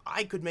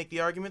 I could make the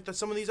argument that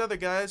some of these other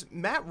guys,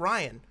 Matt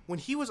Ryan, when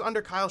he was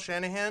under Kyle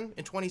Shanahan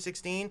in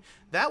 2016,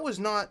 that was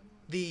not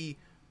the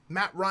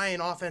Matt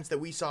Ryan offense that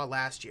we saw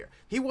last year.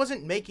 He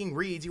wasn't making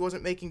reads. He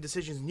wasn't making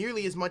decisions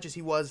nearly as much as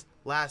he was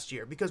last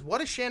year. Because what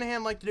does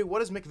Shanahan like to do? What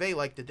does McVay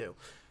like to do?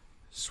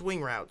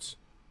 Swing routes.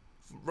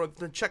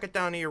 Check it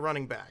down to your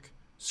running back.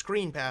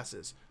 Screen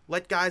passes.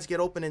 Let guys get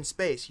open in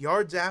space.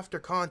 Yards after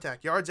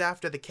contact. Yards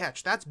after the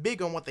catch. That's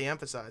big on what they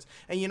emphasize.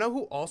 And you know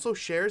who also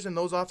shares in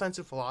those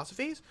offensive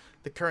philosophies?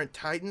 The current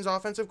Titans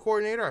offensive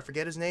coordinator. I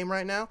forget his name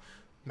right now.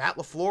 Matt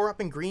LaFleur up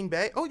in Green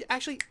Bay. Oh,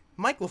 actually,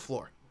 Mike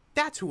LaFleur.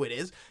 That's who it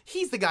is.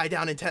 He's the guy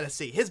down in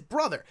Tennessee. His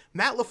brother,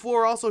 Matt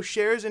LaFleur, also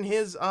shares in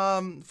his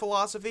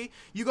philosophy.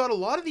 You got a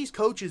lot of these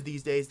coaches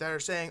these days that are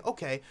saying,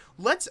 okay,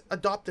 let's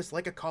adopt this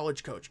like a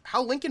college coach.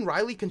 How Lincoln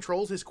Riley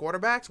controls his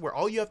quarterbacks, where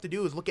all you have to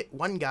do is look at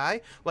one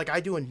guy, like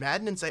I do in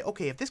Madden, and say,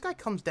 okay, if this guy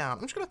comes down,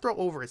 I'm just going to throw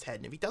over his head.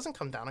 And if he doesn't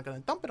come down, I'm going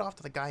to dump it off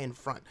to the guy in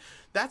front.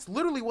 That's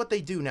literally what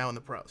they do now in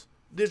the pros.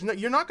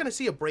 You're not going to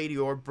see a Brady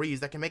or a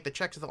Breeze that can make the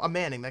checks a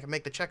Manning that can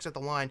make the checks at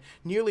the line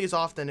nearly as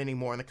often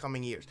anymore in the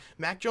coming years.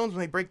 Mac Jones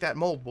may break that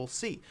mold, we'll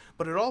see.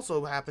 But it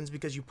also happens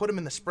because you put him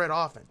in the spread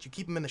offense. You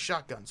keep him in the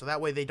shotgun, so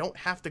that way they don't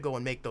have to go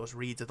and make those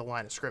reads at the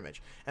line of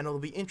scrimmage. And it'll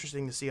be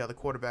interesting to see how the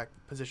quarterback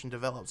position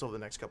develops over the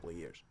next couple of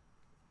years.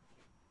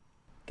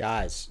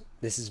 Guys,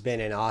 this has been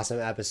an awesome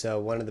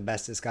episode. One of the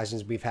best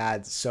discussions we've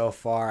had so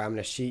far. I'm going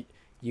to sheet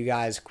you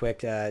guys quick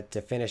to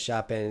finish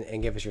up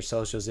and give us your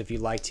socials if you'd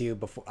like to.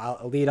 Before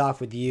I'll lead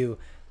off with you,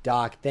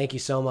 Doc. Thank you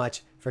so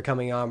much for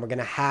coming on. We're going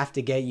to have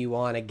to get you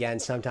on again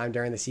sometime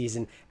during the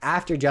season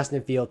after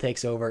Justin Field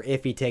takes over,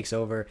 if he takes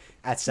over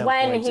at some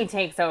point. When he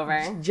takes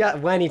over.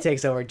 When he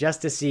takes over,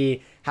 just to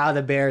see how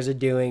the Bears are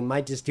doing.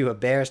 Might just do a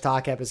Bears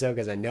talk episode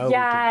because I know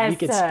we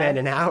could spend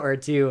an hour or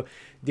two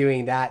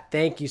doing that.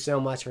 Thank you so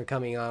much for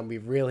coming on. We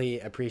really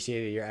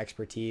appreciated your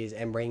expertise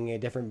and bringing a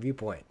different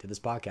viewpoint to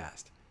this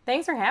podcast.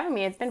 Thanks for having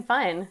me. It's been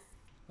fun.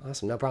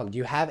 Awesome. No problem. Do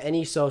you have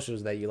any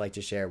socials that you like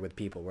to share with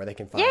people where they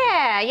can find you?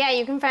 Yeah.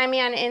 You can find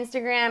me on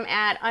Instagram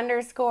at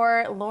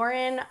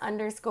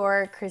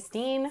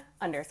 _Lauren_Christine_.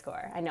 I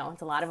know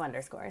it's a lot of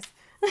underscores.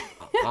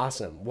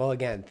 Awesome. Well,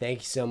 again, thank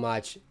you so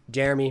much.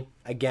 Jeremy,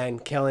 again,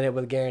 killing it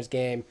with Garen's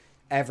game.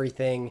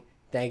 Everything.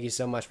 Thank you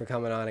so much for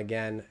coming on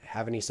again.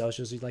 Have any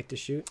socials you'd like to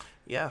shoot?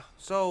 Yeah.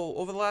 So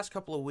over the last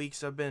couple of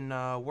weeks, I've been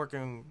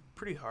working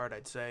pretty hard,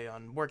 I'd say,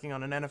 on working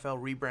on an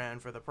NFL rebrand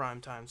for the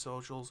Primetime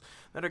Socials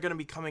that are going to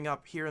be coming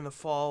up here in the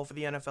fall for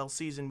the NFL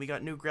season. We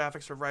got new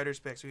graphics for Writers'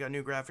 Picks. We got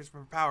new graphics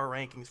for Power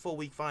Rankings, full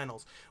week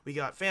finals. We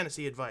got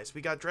fantasy advice. We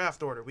got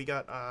draft order. We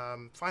got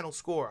final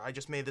score I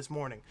just made this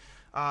morning.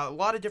 A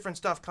lot of different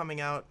stuff coming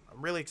out.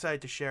 I'm really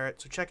excited to share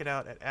it. So check it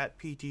out at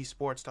PT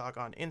Sports Talk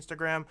on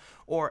Instagram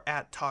or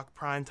at Talk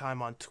Primetime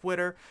on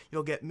Twitter.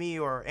 You'll get me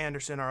or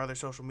Anderson, our other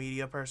social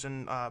media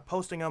person,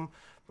 posting them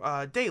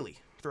daily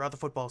throughout the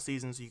football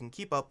season so you can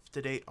keep up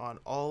to date on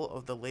all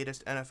of the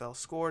latest NFL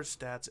scores,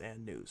 stats,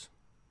 and news.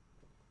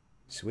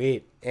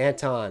 Sweet.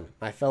 Anton,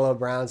 my fellow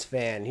Browns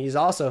fan. He's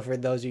also, for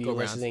those of you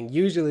listening,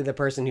 usually the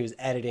person who's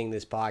editing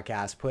this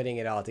podcast, putting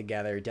it all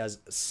together, does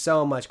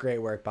so much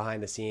great work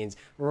behind the scenes.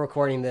 We're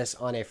recording this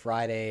on a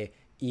Friday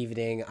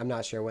evening. I'm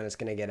not sure when it's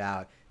going to get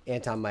out.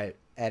 Anton might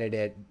edit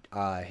it.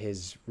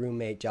 His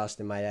roommate,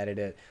 Justin, might edit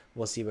it.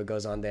 We'll see what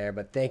goes on there.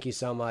 But thank you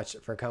so much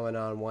for coming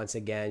on once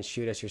again.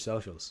 Shoot us your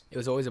socials. It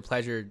was always a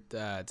pleasure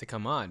to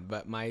come on.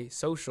 But my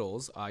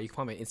socials, you can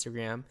find me on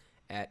Instagram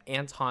at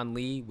Anton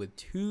Lee with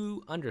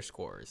 2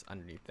 underscores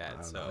underneath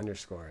that. So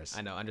underscores.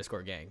 I know,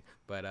 underscore gang.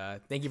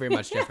 But thank you very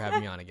much, Jeff, for having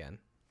me on again.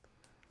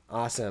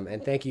 Awesome.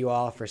 And thank you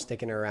all for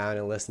sticking around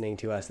and listening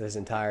to us this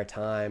entire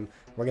time.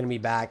 We're going to be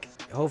back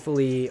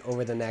hopefully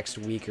over the next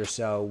week or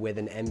so with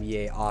an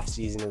NBA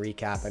offseason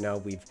recap. I know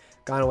we've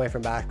gone away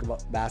from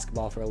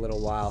basketball for a little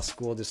while.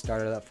 School just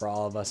started up for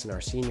all of us in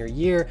our senior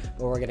year,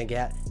 but we're going to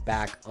get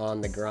back on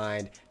the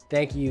grind.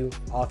 Thank you,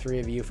 all 3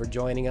 of you, for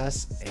joining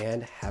us,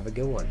 and have a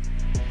good one.